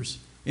I'm yours.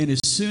 And as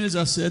soon as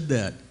I said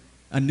that,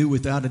 I knew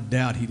without a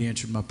doubt he'd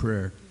answered my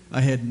prayer. I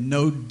had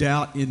no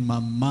doubt in my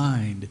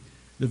mind.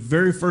 The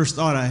very first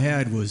thought I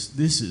had was,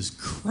 this is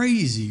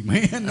crazy,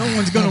 man. No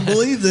one's going to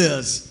believe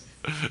this.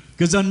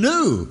 Because I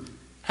knew.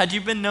 Had you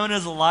been known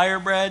as a liar,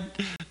 Brad?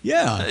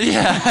 Yeah.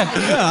 Yeah.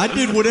 I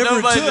did whatever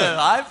it took.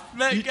 I've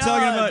met You're God.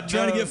 talking about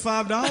trying to get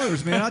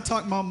 $5, man. I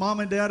talked my mom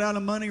and dad out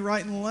of money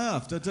right and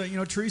left.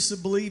 Teresa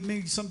believed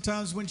me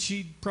sometimes when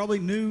she probably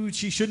knew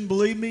she shouldn't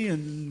believe me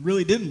and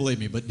really didn't believe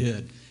me, but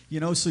did.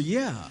 So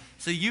yeah.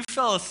 So you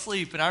fell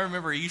asleep, and I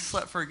remember you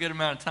slept for a good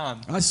amount of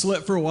time. I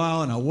slept for a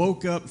while, and I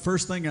woke up.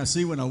 First thing I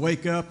see when I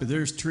wake up,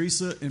 there's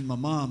Teresa and my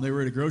mom. They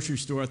were at a grocery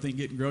store, I think,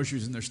 getting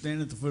groceries, and they're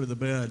standing at the foot of the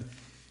bed.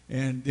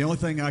 And the only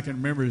thing I can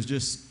remember is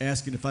just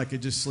asking if I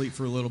could just sleep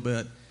for a little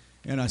bit.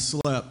 And I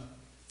slept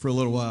for a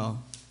little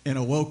while, and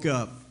I woke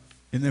up.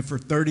 And then for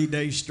 30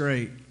 days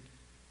straight,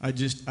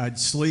 I'd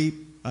sleep,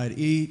 I'd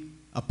eat.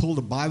 I pulled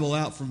a Bible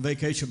out from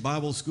Vacation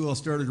Bible School. I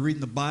started reading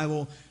the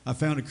Bible. I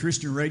found a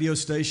Christian radio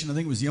station. I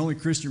think it was the only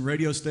Christian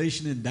radio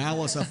station in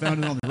Dallas. I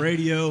found it on the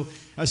radio.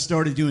 I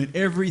started doing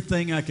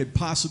everything I could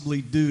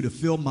possibly do to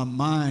fill my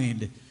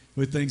mind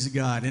with things of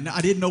God. And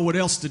I didn't know what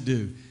else to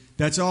do.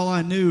 That's all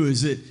I knew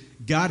is that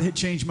God had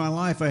changed my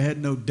life. I had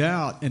no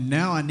doubt. And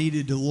now I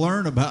needed to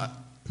learn about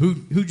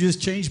who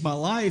just changed my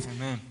life.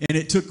 Amen. And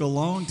it took a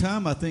long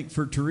time, I think,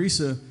 for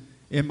Teresa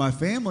and my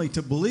family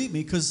to believe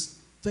me because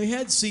they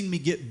had seen me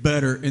get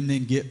better and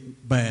then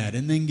get bad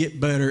and then get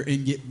better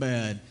and get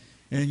bad.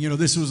 And,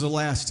 this was the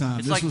last time.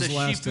 It's this like was the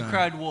last sheep time. who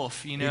cried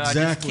wolf. Exactly. I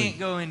just can't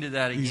go into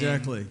that again.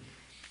 Exactly.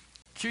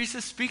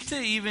 Teresa, speak to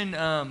even,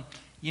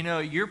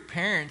 your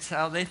parents,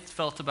 how they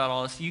felt about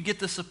all this. You get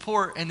the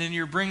support, and then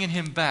you're bringing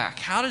him back.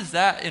 How does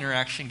that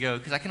interaction go?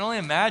 Because I can only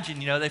imagine,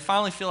 they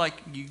finally feel like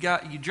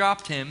you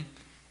dropped him,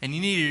 and you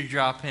needed to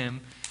drop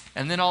him.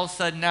 And then all of a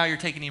sudden now you're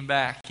taking him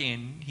back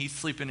and he's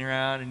sleeping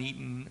around and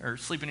eating, or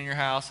sleeping in your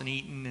house and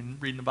eating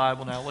and reading the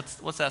Bible now.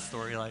 What's that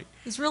story like?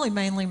 It's really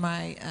mainly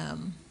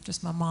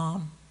just my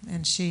mom,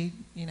 and she,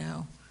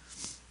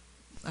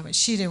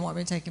 she didn't want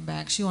me to take him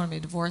back. She wanted me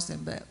to divorce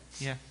him, but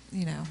yeah,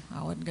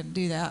 I wasn't going to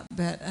do that.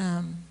 But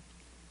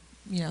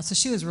so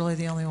she was really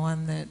the only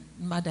one that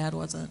my dad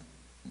wasn't,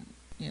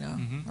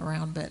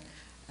 around. But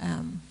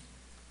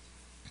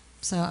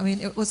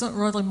it wasn't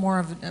really more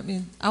of.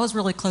 I was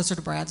really closer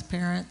to Brad's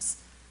parents.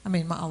 I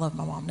love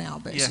my mom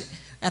now, but yeah.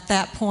 At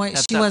that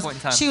point,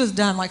 she was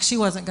done. Like, she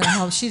wasn't going to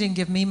help. She didn't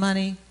give me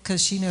money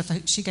because she knew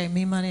if she gave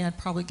me money, I'd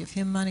probably give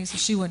him money. So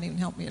she wouldn't even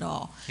help me at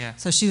all. Yeah.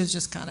 So she was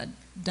just kind of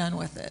done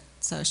with it.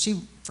 So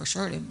she for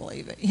sure didn't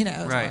believe it.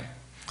 Right.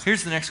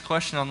 Here's the next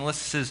question on the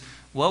list. It says,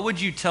 what would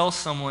you tell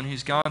someone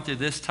who's gone through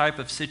this type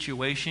of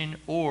situation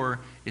or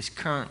is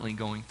currently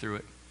going through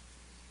it?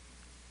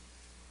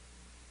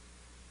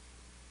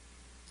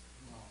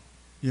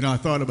 I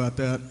thought about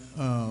that.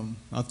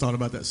 I've thought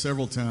about that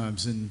several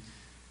times, and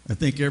I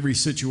think every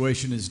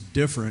situation is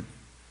different.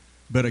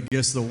 But I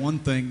guess the one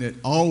thing that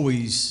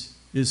always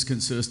is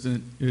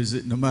consistent is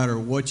that no matter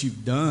what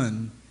you've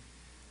done,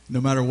 no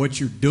matter what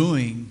you're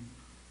doing,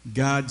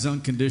 God's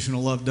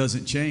unconditional love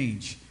doesn't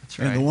change. That's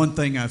right. And the one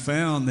thing I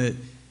found that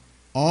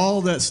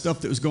all that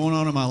stuff that was going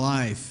on in my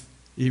life,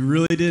 it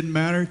really didn't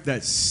matter.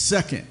 That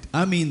second,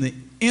 the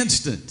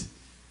instant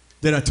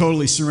that I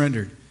totally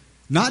surrendered.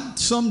 Not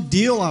some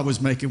deal I was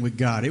making with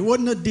God. It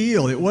wasn't a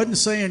deal. It wasn't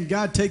saying,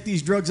 God, take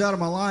these drugs out of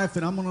my life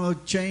and I'm going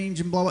to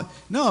change and blah, blah.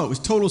 No, it was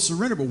total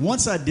surrender. But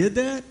once I did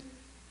that,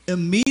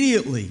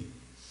 immediately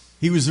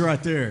he was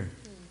right there.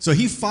 So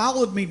he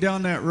followed me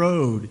down that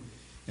road.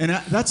 And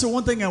that's the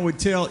one thing I would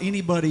tell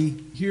anybody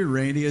here,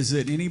 Randy, is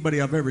that anybody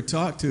I've ever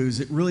talked to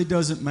is it really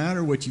doesn't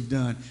matter what you've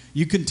done.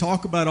 You can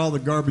talk about all the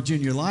garbage in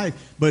your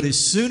life, but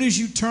as soon as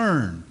you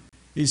turn,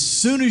 as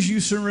soon as you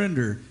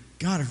surrender,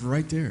 God is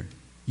right there.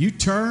 You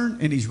turn,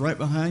 and he's right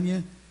behind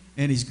you,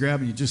 and he's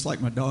grabbing you, just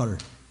like my daughter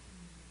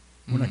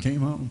when I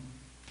came home.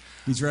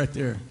 He's right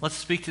there. Let's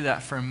speak to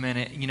that for a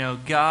minute. You know,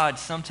 God,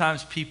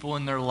 sometimes people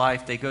in their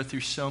life, they go through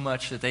so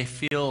much that they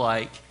feel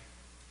like,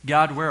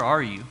 God, where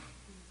are you?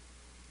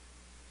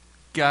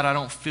 God, I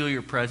don't feel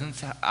your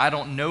presence. I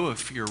don't know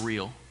if you're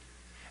real.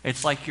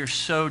 It's like you're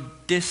so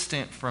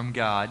distant from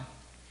God.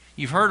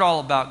 You've heard all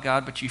about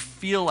God, but you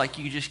feel like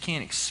you just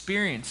can't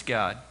experience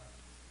God.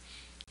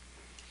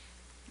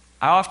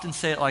 I often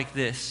say it like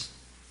this.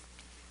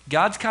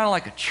 God's kind of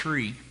like a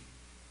tree.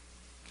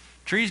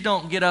 Trees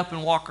don't get up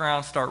and walk around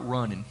and start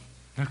running,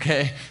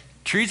 okay?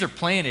 Trees are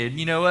planted.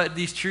 You know what?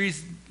 These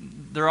trees,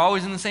 they're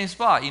always in the same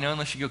spot, you know,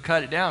 unless you go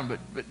cut it down.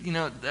 But you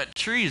know, that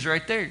tree is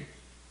right there.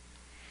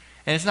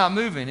 And it's not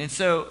moving. And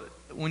so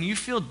when you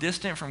feel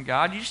distant from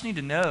God, you just need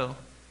to know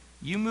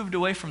you moved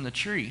away from the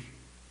tree.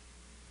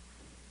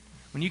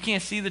 When you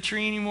can't see the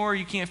tree anymore,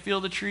 you can't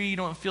feel the tree, you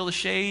don't feel the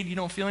shade, you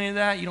don't feel any of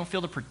that, you don't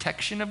feel the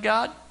protection of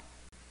God,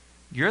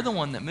 you're the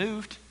one that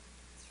moved.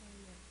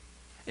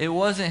 It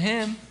wasn't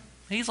him.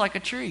 He's like a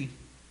tree.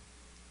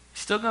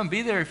 He's still going to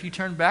be there if you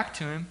turn back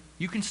to him.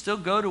 You can still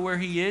go to where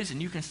he is,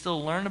 and you can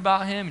still learn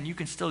about him, and you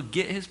can still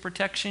get his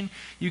protection.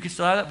 You can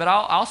still have that. But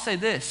I'll say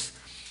this.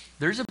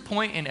 There's a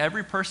point in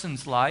every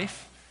person's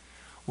life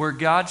where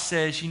God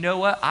says, you know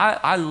what?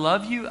 I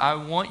love you. I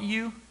want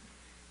you.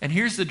 And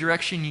here's the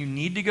direction you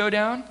need to go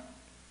down.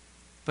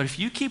 But if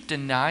you keep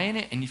denying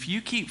it, and if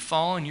you keep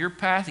following your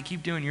path and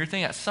keep doing your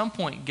thing, at some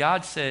point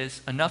God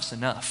says, enough's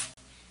enough.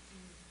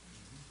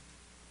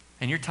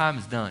 And your time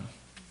is done.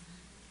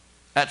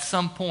 At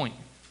some point.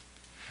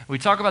 We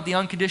talk about the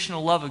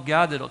unconditional love of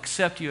God that'll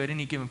accept you at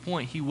any given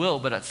point. He will,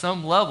 but at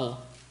some level,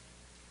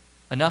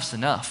 enough's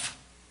enough.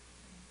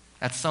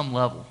 At some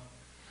level.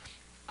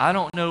 I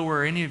don't know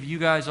where any of you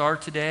guys are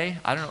today.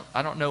 I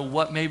don't know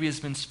what maybe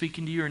has been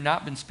speaking to you or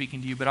not been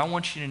speaking to you, but I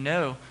want you to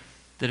know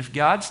that if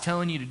God's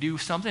telling you to do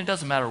something, it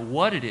doesn't matter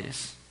what it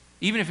is.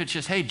 Even if it's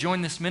just, hey,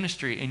 join this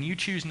ministry, and you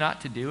choose not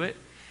to do it,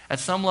 at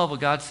some level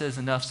God says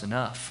enough's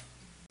enough.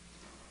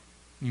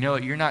 You know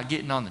what, you're not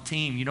getting on the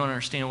team, you don't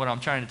understand what I'm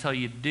trying to tell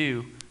you to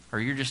do, or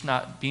you're just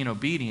not being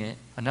obedient,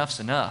 enough's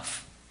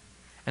enough.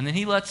 And then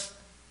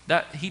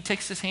he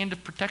takes his hand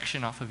of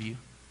protection off of you.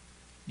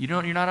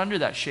 You're not under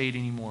that shade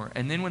anymore.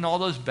 And then when all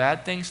those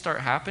bad things start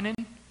happening,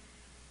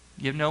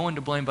 you have no one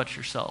to blame but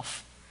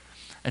yourself.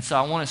 And so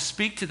I want to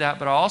speak to that,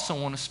 but I also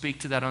want to speak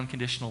to that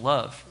unconditional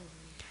love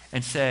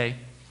and say,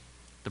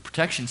 the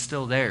protection's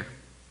still there.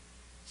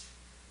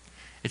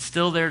 It's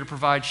still there to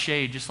provide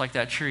shade, just like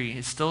that tree.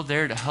 It's still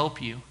there to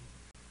help you.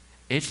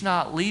 It's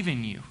not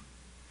leaving you.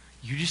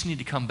 You just need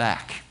to come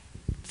back.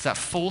 It's that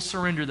full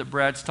surrender that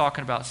Brad's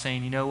talking about,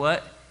 saying, you know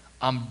what?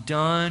 I'm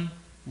done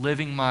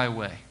living my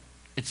way.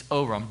 It's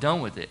over. I'm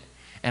done with it.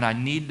 And I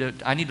need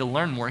to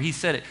learn more. He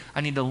said it.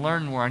 I need to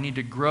learn more. I need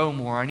to grow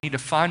more. I need to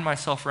find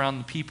myself around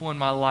the people in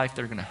my life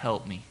that are going to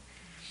help me.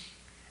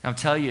 And I'll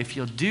tell you, if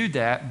you'll do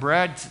that,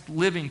 Brad's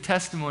living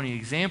testimony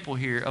example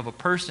here of a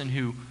person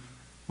who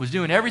was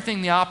doing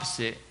everything the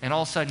opposite, and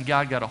all of a sudden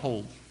God got a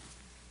hold.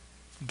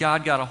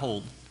 God got a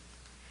hold.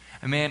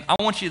 And man, I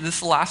want you, this is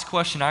the last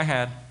question I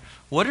had.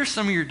 What are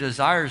some of your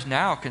desires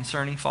now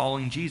concerning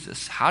following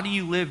Jesus? How do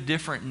you live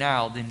different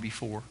now than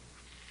before?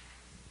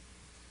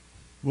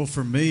 Well,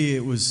 for me,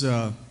 it was,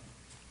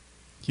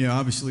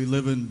 obviously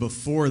living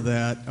before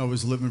that, I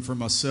was living for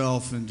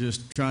myself and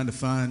just trying to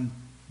find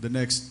the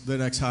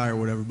next high or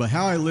whatever. But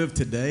how I live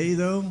today,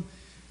 though,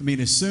 I mean,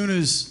 as soon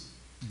as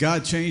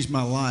God changed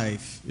my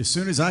life, as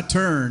soon as I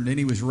turned and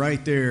he was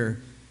right there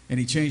and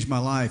he changed my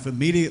life,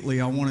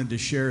 immediately I wanted to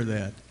share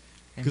that.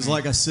 Because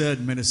like I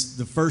said, man,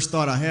 the first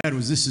thought I had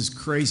was, this is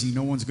crazy.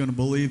 No one's going to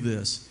believe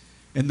this.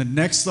 And the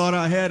next thought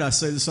I had, I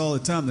say this all the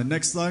time, the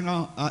next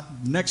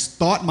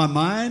thought in my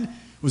mind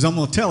was, I'm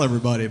going to tell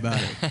everybody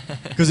about it.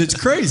 Because it's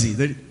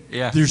crazy.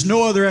 There's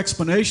no other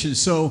explanation.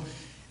 So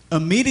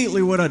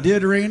immediately what I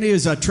did, Randy,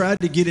 is I tried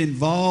to get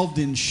involved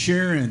in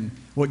sharing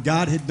what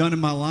God had done in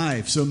my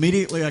life. So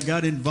immediately I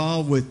got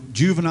involved with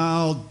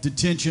juvenile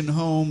detention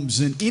homes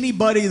and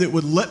anybody that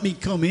would let me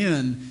come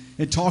in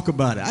and talk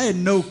about it. I had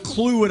no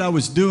clue what I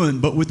was doing,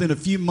 but within a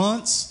few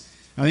months,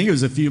 I think it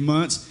was a few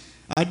months,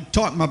 I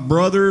talked my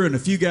brother and a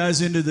few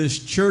guys into this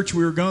church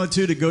we were going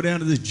to go down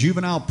to this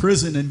juvenile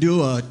prison and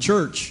do a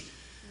church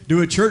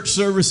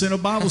service and a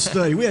Bible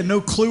study. We had no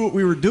clue what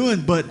we were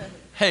doing, but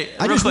hey,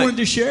 I just wanted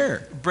to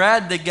share.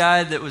 Brad, the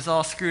guy that was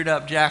all screwed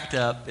up, jacked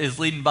up, is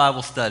leading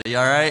Bible study,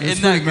 all right?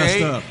 Isn't that great?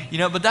 Messed up. You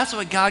know, but that's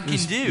what God can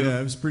do. Yeah,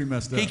 it was pretty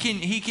messed up. He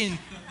can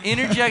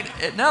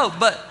interject. No,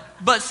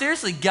 but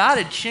seriously, God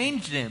had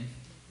changed him.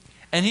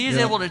 And he is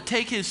able to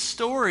take his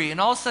story,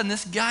 and all of a sudden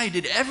this guy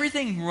who did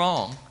everything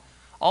wrong,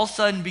 all of a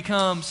sudden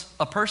becomes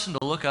a person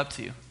to look up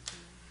to.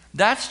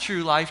 That's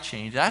true life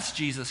change. That's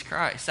Jesus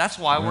Christ. That's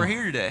why we're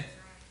here today.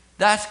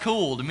 That's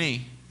cool to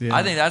me. Yeah.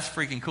 I think that's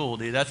freaking cool,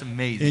 dude. That's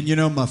amazing. And you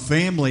know, my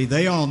family,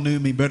 they all knew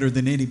me better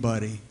than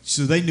anybody.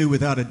 So they knew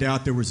without a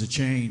doubt there was a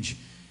change.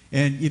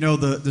 And you know,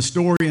 the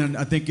story, and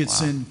I think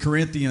it's in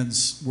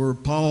Corinthians, where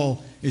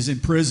Paul is in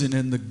prison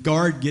and the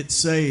guard gets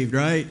saved,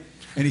 right?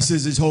 And he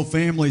says his whole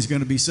family is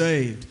going to be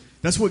saved.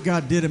 That's what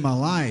God did in my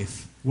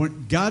life.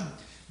 When God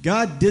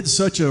did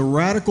such a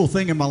radical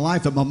thing in my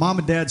life that my mom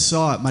and dad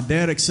saw it. My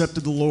dad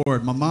accepted the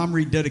Lord. My mom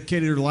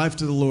rededicated her life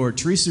to the Lord.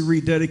 Teresa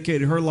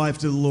rededicated her life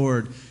to the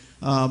Lord.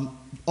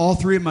 All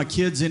three of my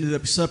kids ended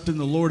up accepting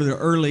the Lord at an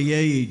early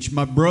age.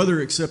 My brother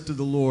accepted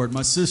the Lord.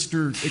 My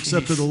sister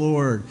accepted the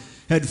Lord.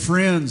 Had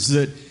friends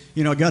that,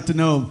 you know, got to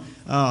know.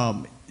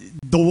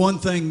 The one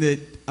thing that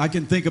I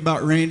can think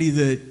about, Randy,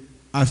 that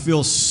I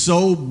feel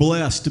so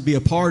blessed to be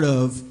a part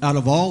of out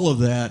of all of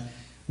that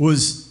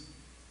was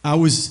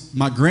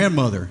my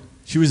grandmother.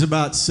 She was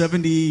about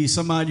 70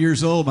 some odd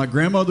years old. My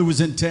grandmother was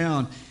in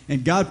town,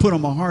 and God put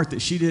on my heart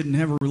that she didn't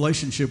have a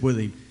relationship with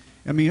him.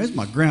 I mean, that's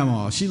my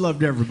grandma. She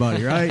loved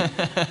everybody, right?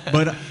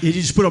 But it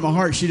just put on my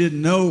heart she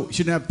didn't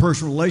have a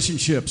personal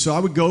relationship. So I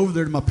would go over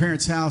there to my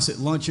parents' house at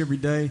lunch every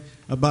day.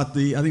 I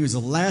think it was the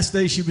last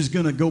day she was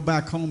going to go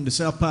back home to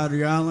South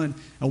Padre Island.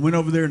 I went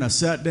over there and I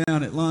sat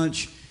down at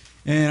lunch.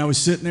 And I was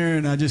sitting there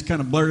and I just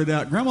kind of blurted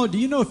out, "Grandma, do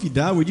you know if you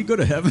die, would you go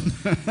to heaven?"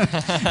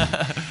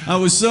 I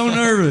was so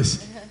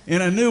nervous.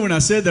 And I knew when I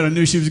said that, I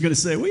knew she was going to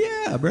say, "Well,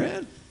 yeah,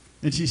 Brad."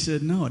 And she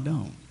said, "No, I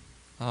don't."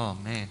 Oh,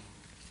 man.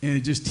 And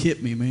it just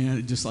hit me,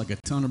 man, just like a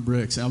ton of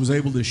bricks. I was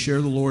able to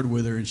share the Lord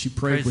with her, and she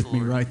prayed Praise with the me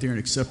Lord. right there and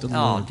accepted the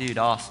Oh, Lord. dude,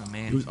 awesome, It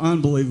man. was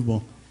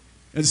unbelievable.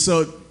 And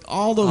so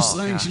all those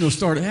things, gosh.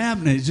 started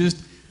happening. It's just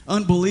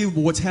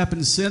unbelievable what's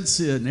happened since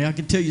then. And I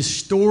can tell you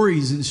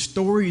stories and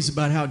stories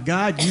about how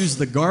God used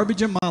the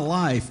garbage in my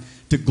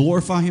life to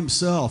glorify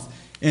himself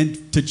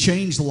and to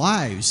change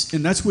lives.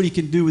 And that's what he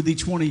can do with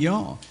each one of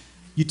y'all.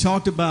 You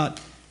talked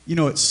about,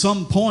 at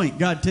some point,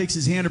 God takes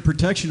his hand of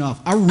protection off.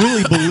 I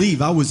really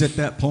believe I was at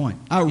that point.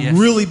 I Yes.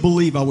 really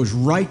believe I was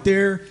right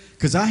there,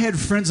 because I had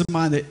friends of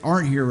mine that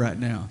aren't here right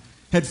now.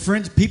 Had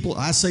friends, people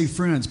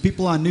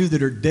I knew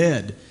that are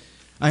dead.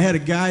 I had a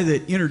guy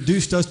that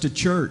introduced us to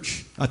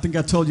church. I think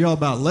I told y'all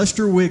about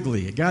Lester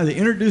Wigley, a guy that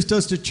introduced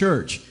us to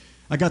church.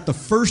 I got the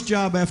first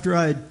job after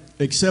I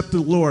accepted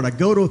the Lord. I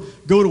go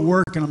to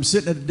work, and I'm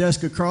sitting at a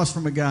desk across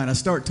from a guy, and I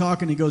start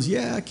talking. He goes,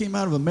 "Yeah, I came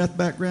out of a meth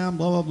background,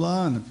 blah, blah,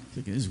 blah." And I'm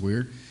thinking, this is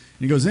weird. And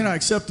he goes, "Then I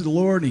accepted the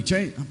Lord," and he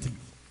changed. I'm thinking,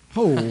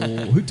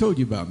 "Oh, who told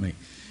you about me?"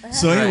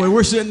 So anyway,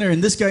 we're sitting there,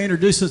 and this guy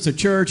introduced us to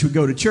church. We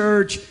go to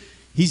church.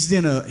 He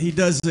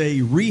does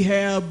a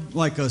rehab,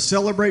 like a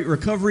Celebrate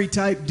Recovery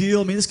type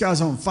deal. I mean, this guy's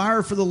on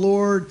fire for the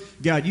Lord.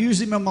 God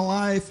used him in my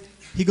life.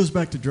 He goes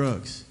back to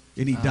drugs,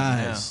 and he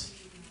dies.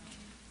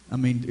 I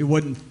mean, it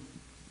wasn't.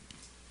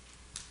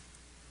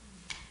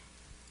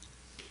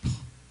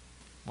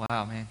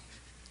 Wow, man.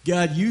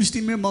 God used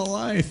him in my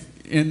life,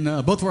 in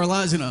both of our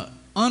lives, in an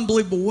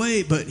unbelievable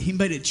way, but he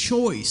made a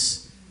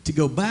choice to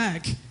go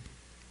back,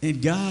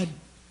 and God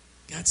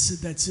said,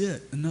 "That's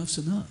it. Enough's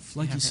enough,"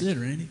 like you said,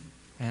 Randy.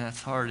 Man,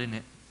 that's hard, isn't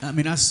it? I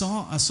mean, I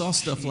saw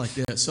stuff like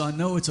that, so I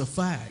know it's a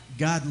fact.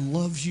 God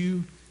loves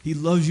you. He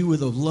loves you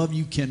with a love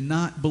you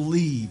cannot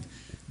believe.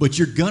 But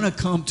you're going to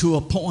come to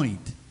a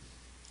point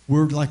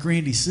where, like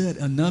Randy said,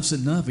 enough's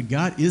enough, and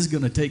God is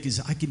going to take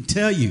I can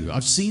tell you,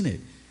 I've seen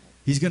it.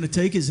 He's going to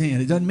take his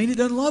hand. It doesn't mean he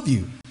doesn't love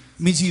you.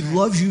 It means he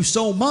loves you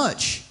so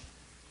much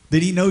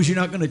that he knows you're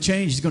not going to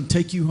change. He's going to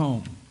take you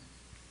home.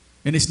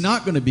 And it's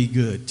not going to be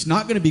good. It's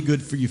not going to be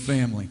good for your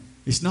family.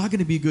 It's not going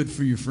to be good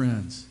for your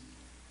friends.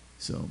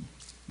 So,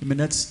 I mean,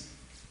 there's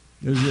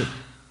it.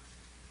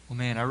 Well,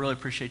 man, I really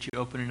appreciate you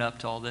opening up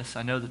to all this.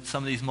 I know that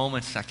some of these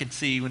moments I can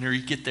see whenever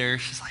you get there,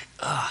 it's just like,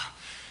 ugh.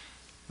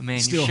 But man,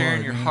 Still you're sharing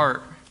hard, your man.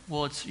 heart.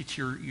 Well, it's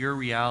your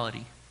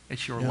reality.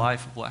 It's your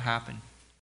life of what happened.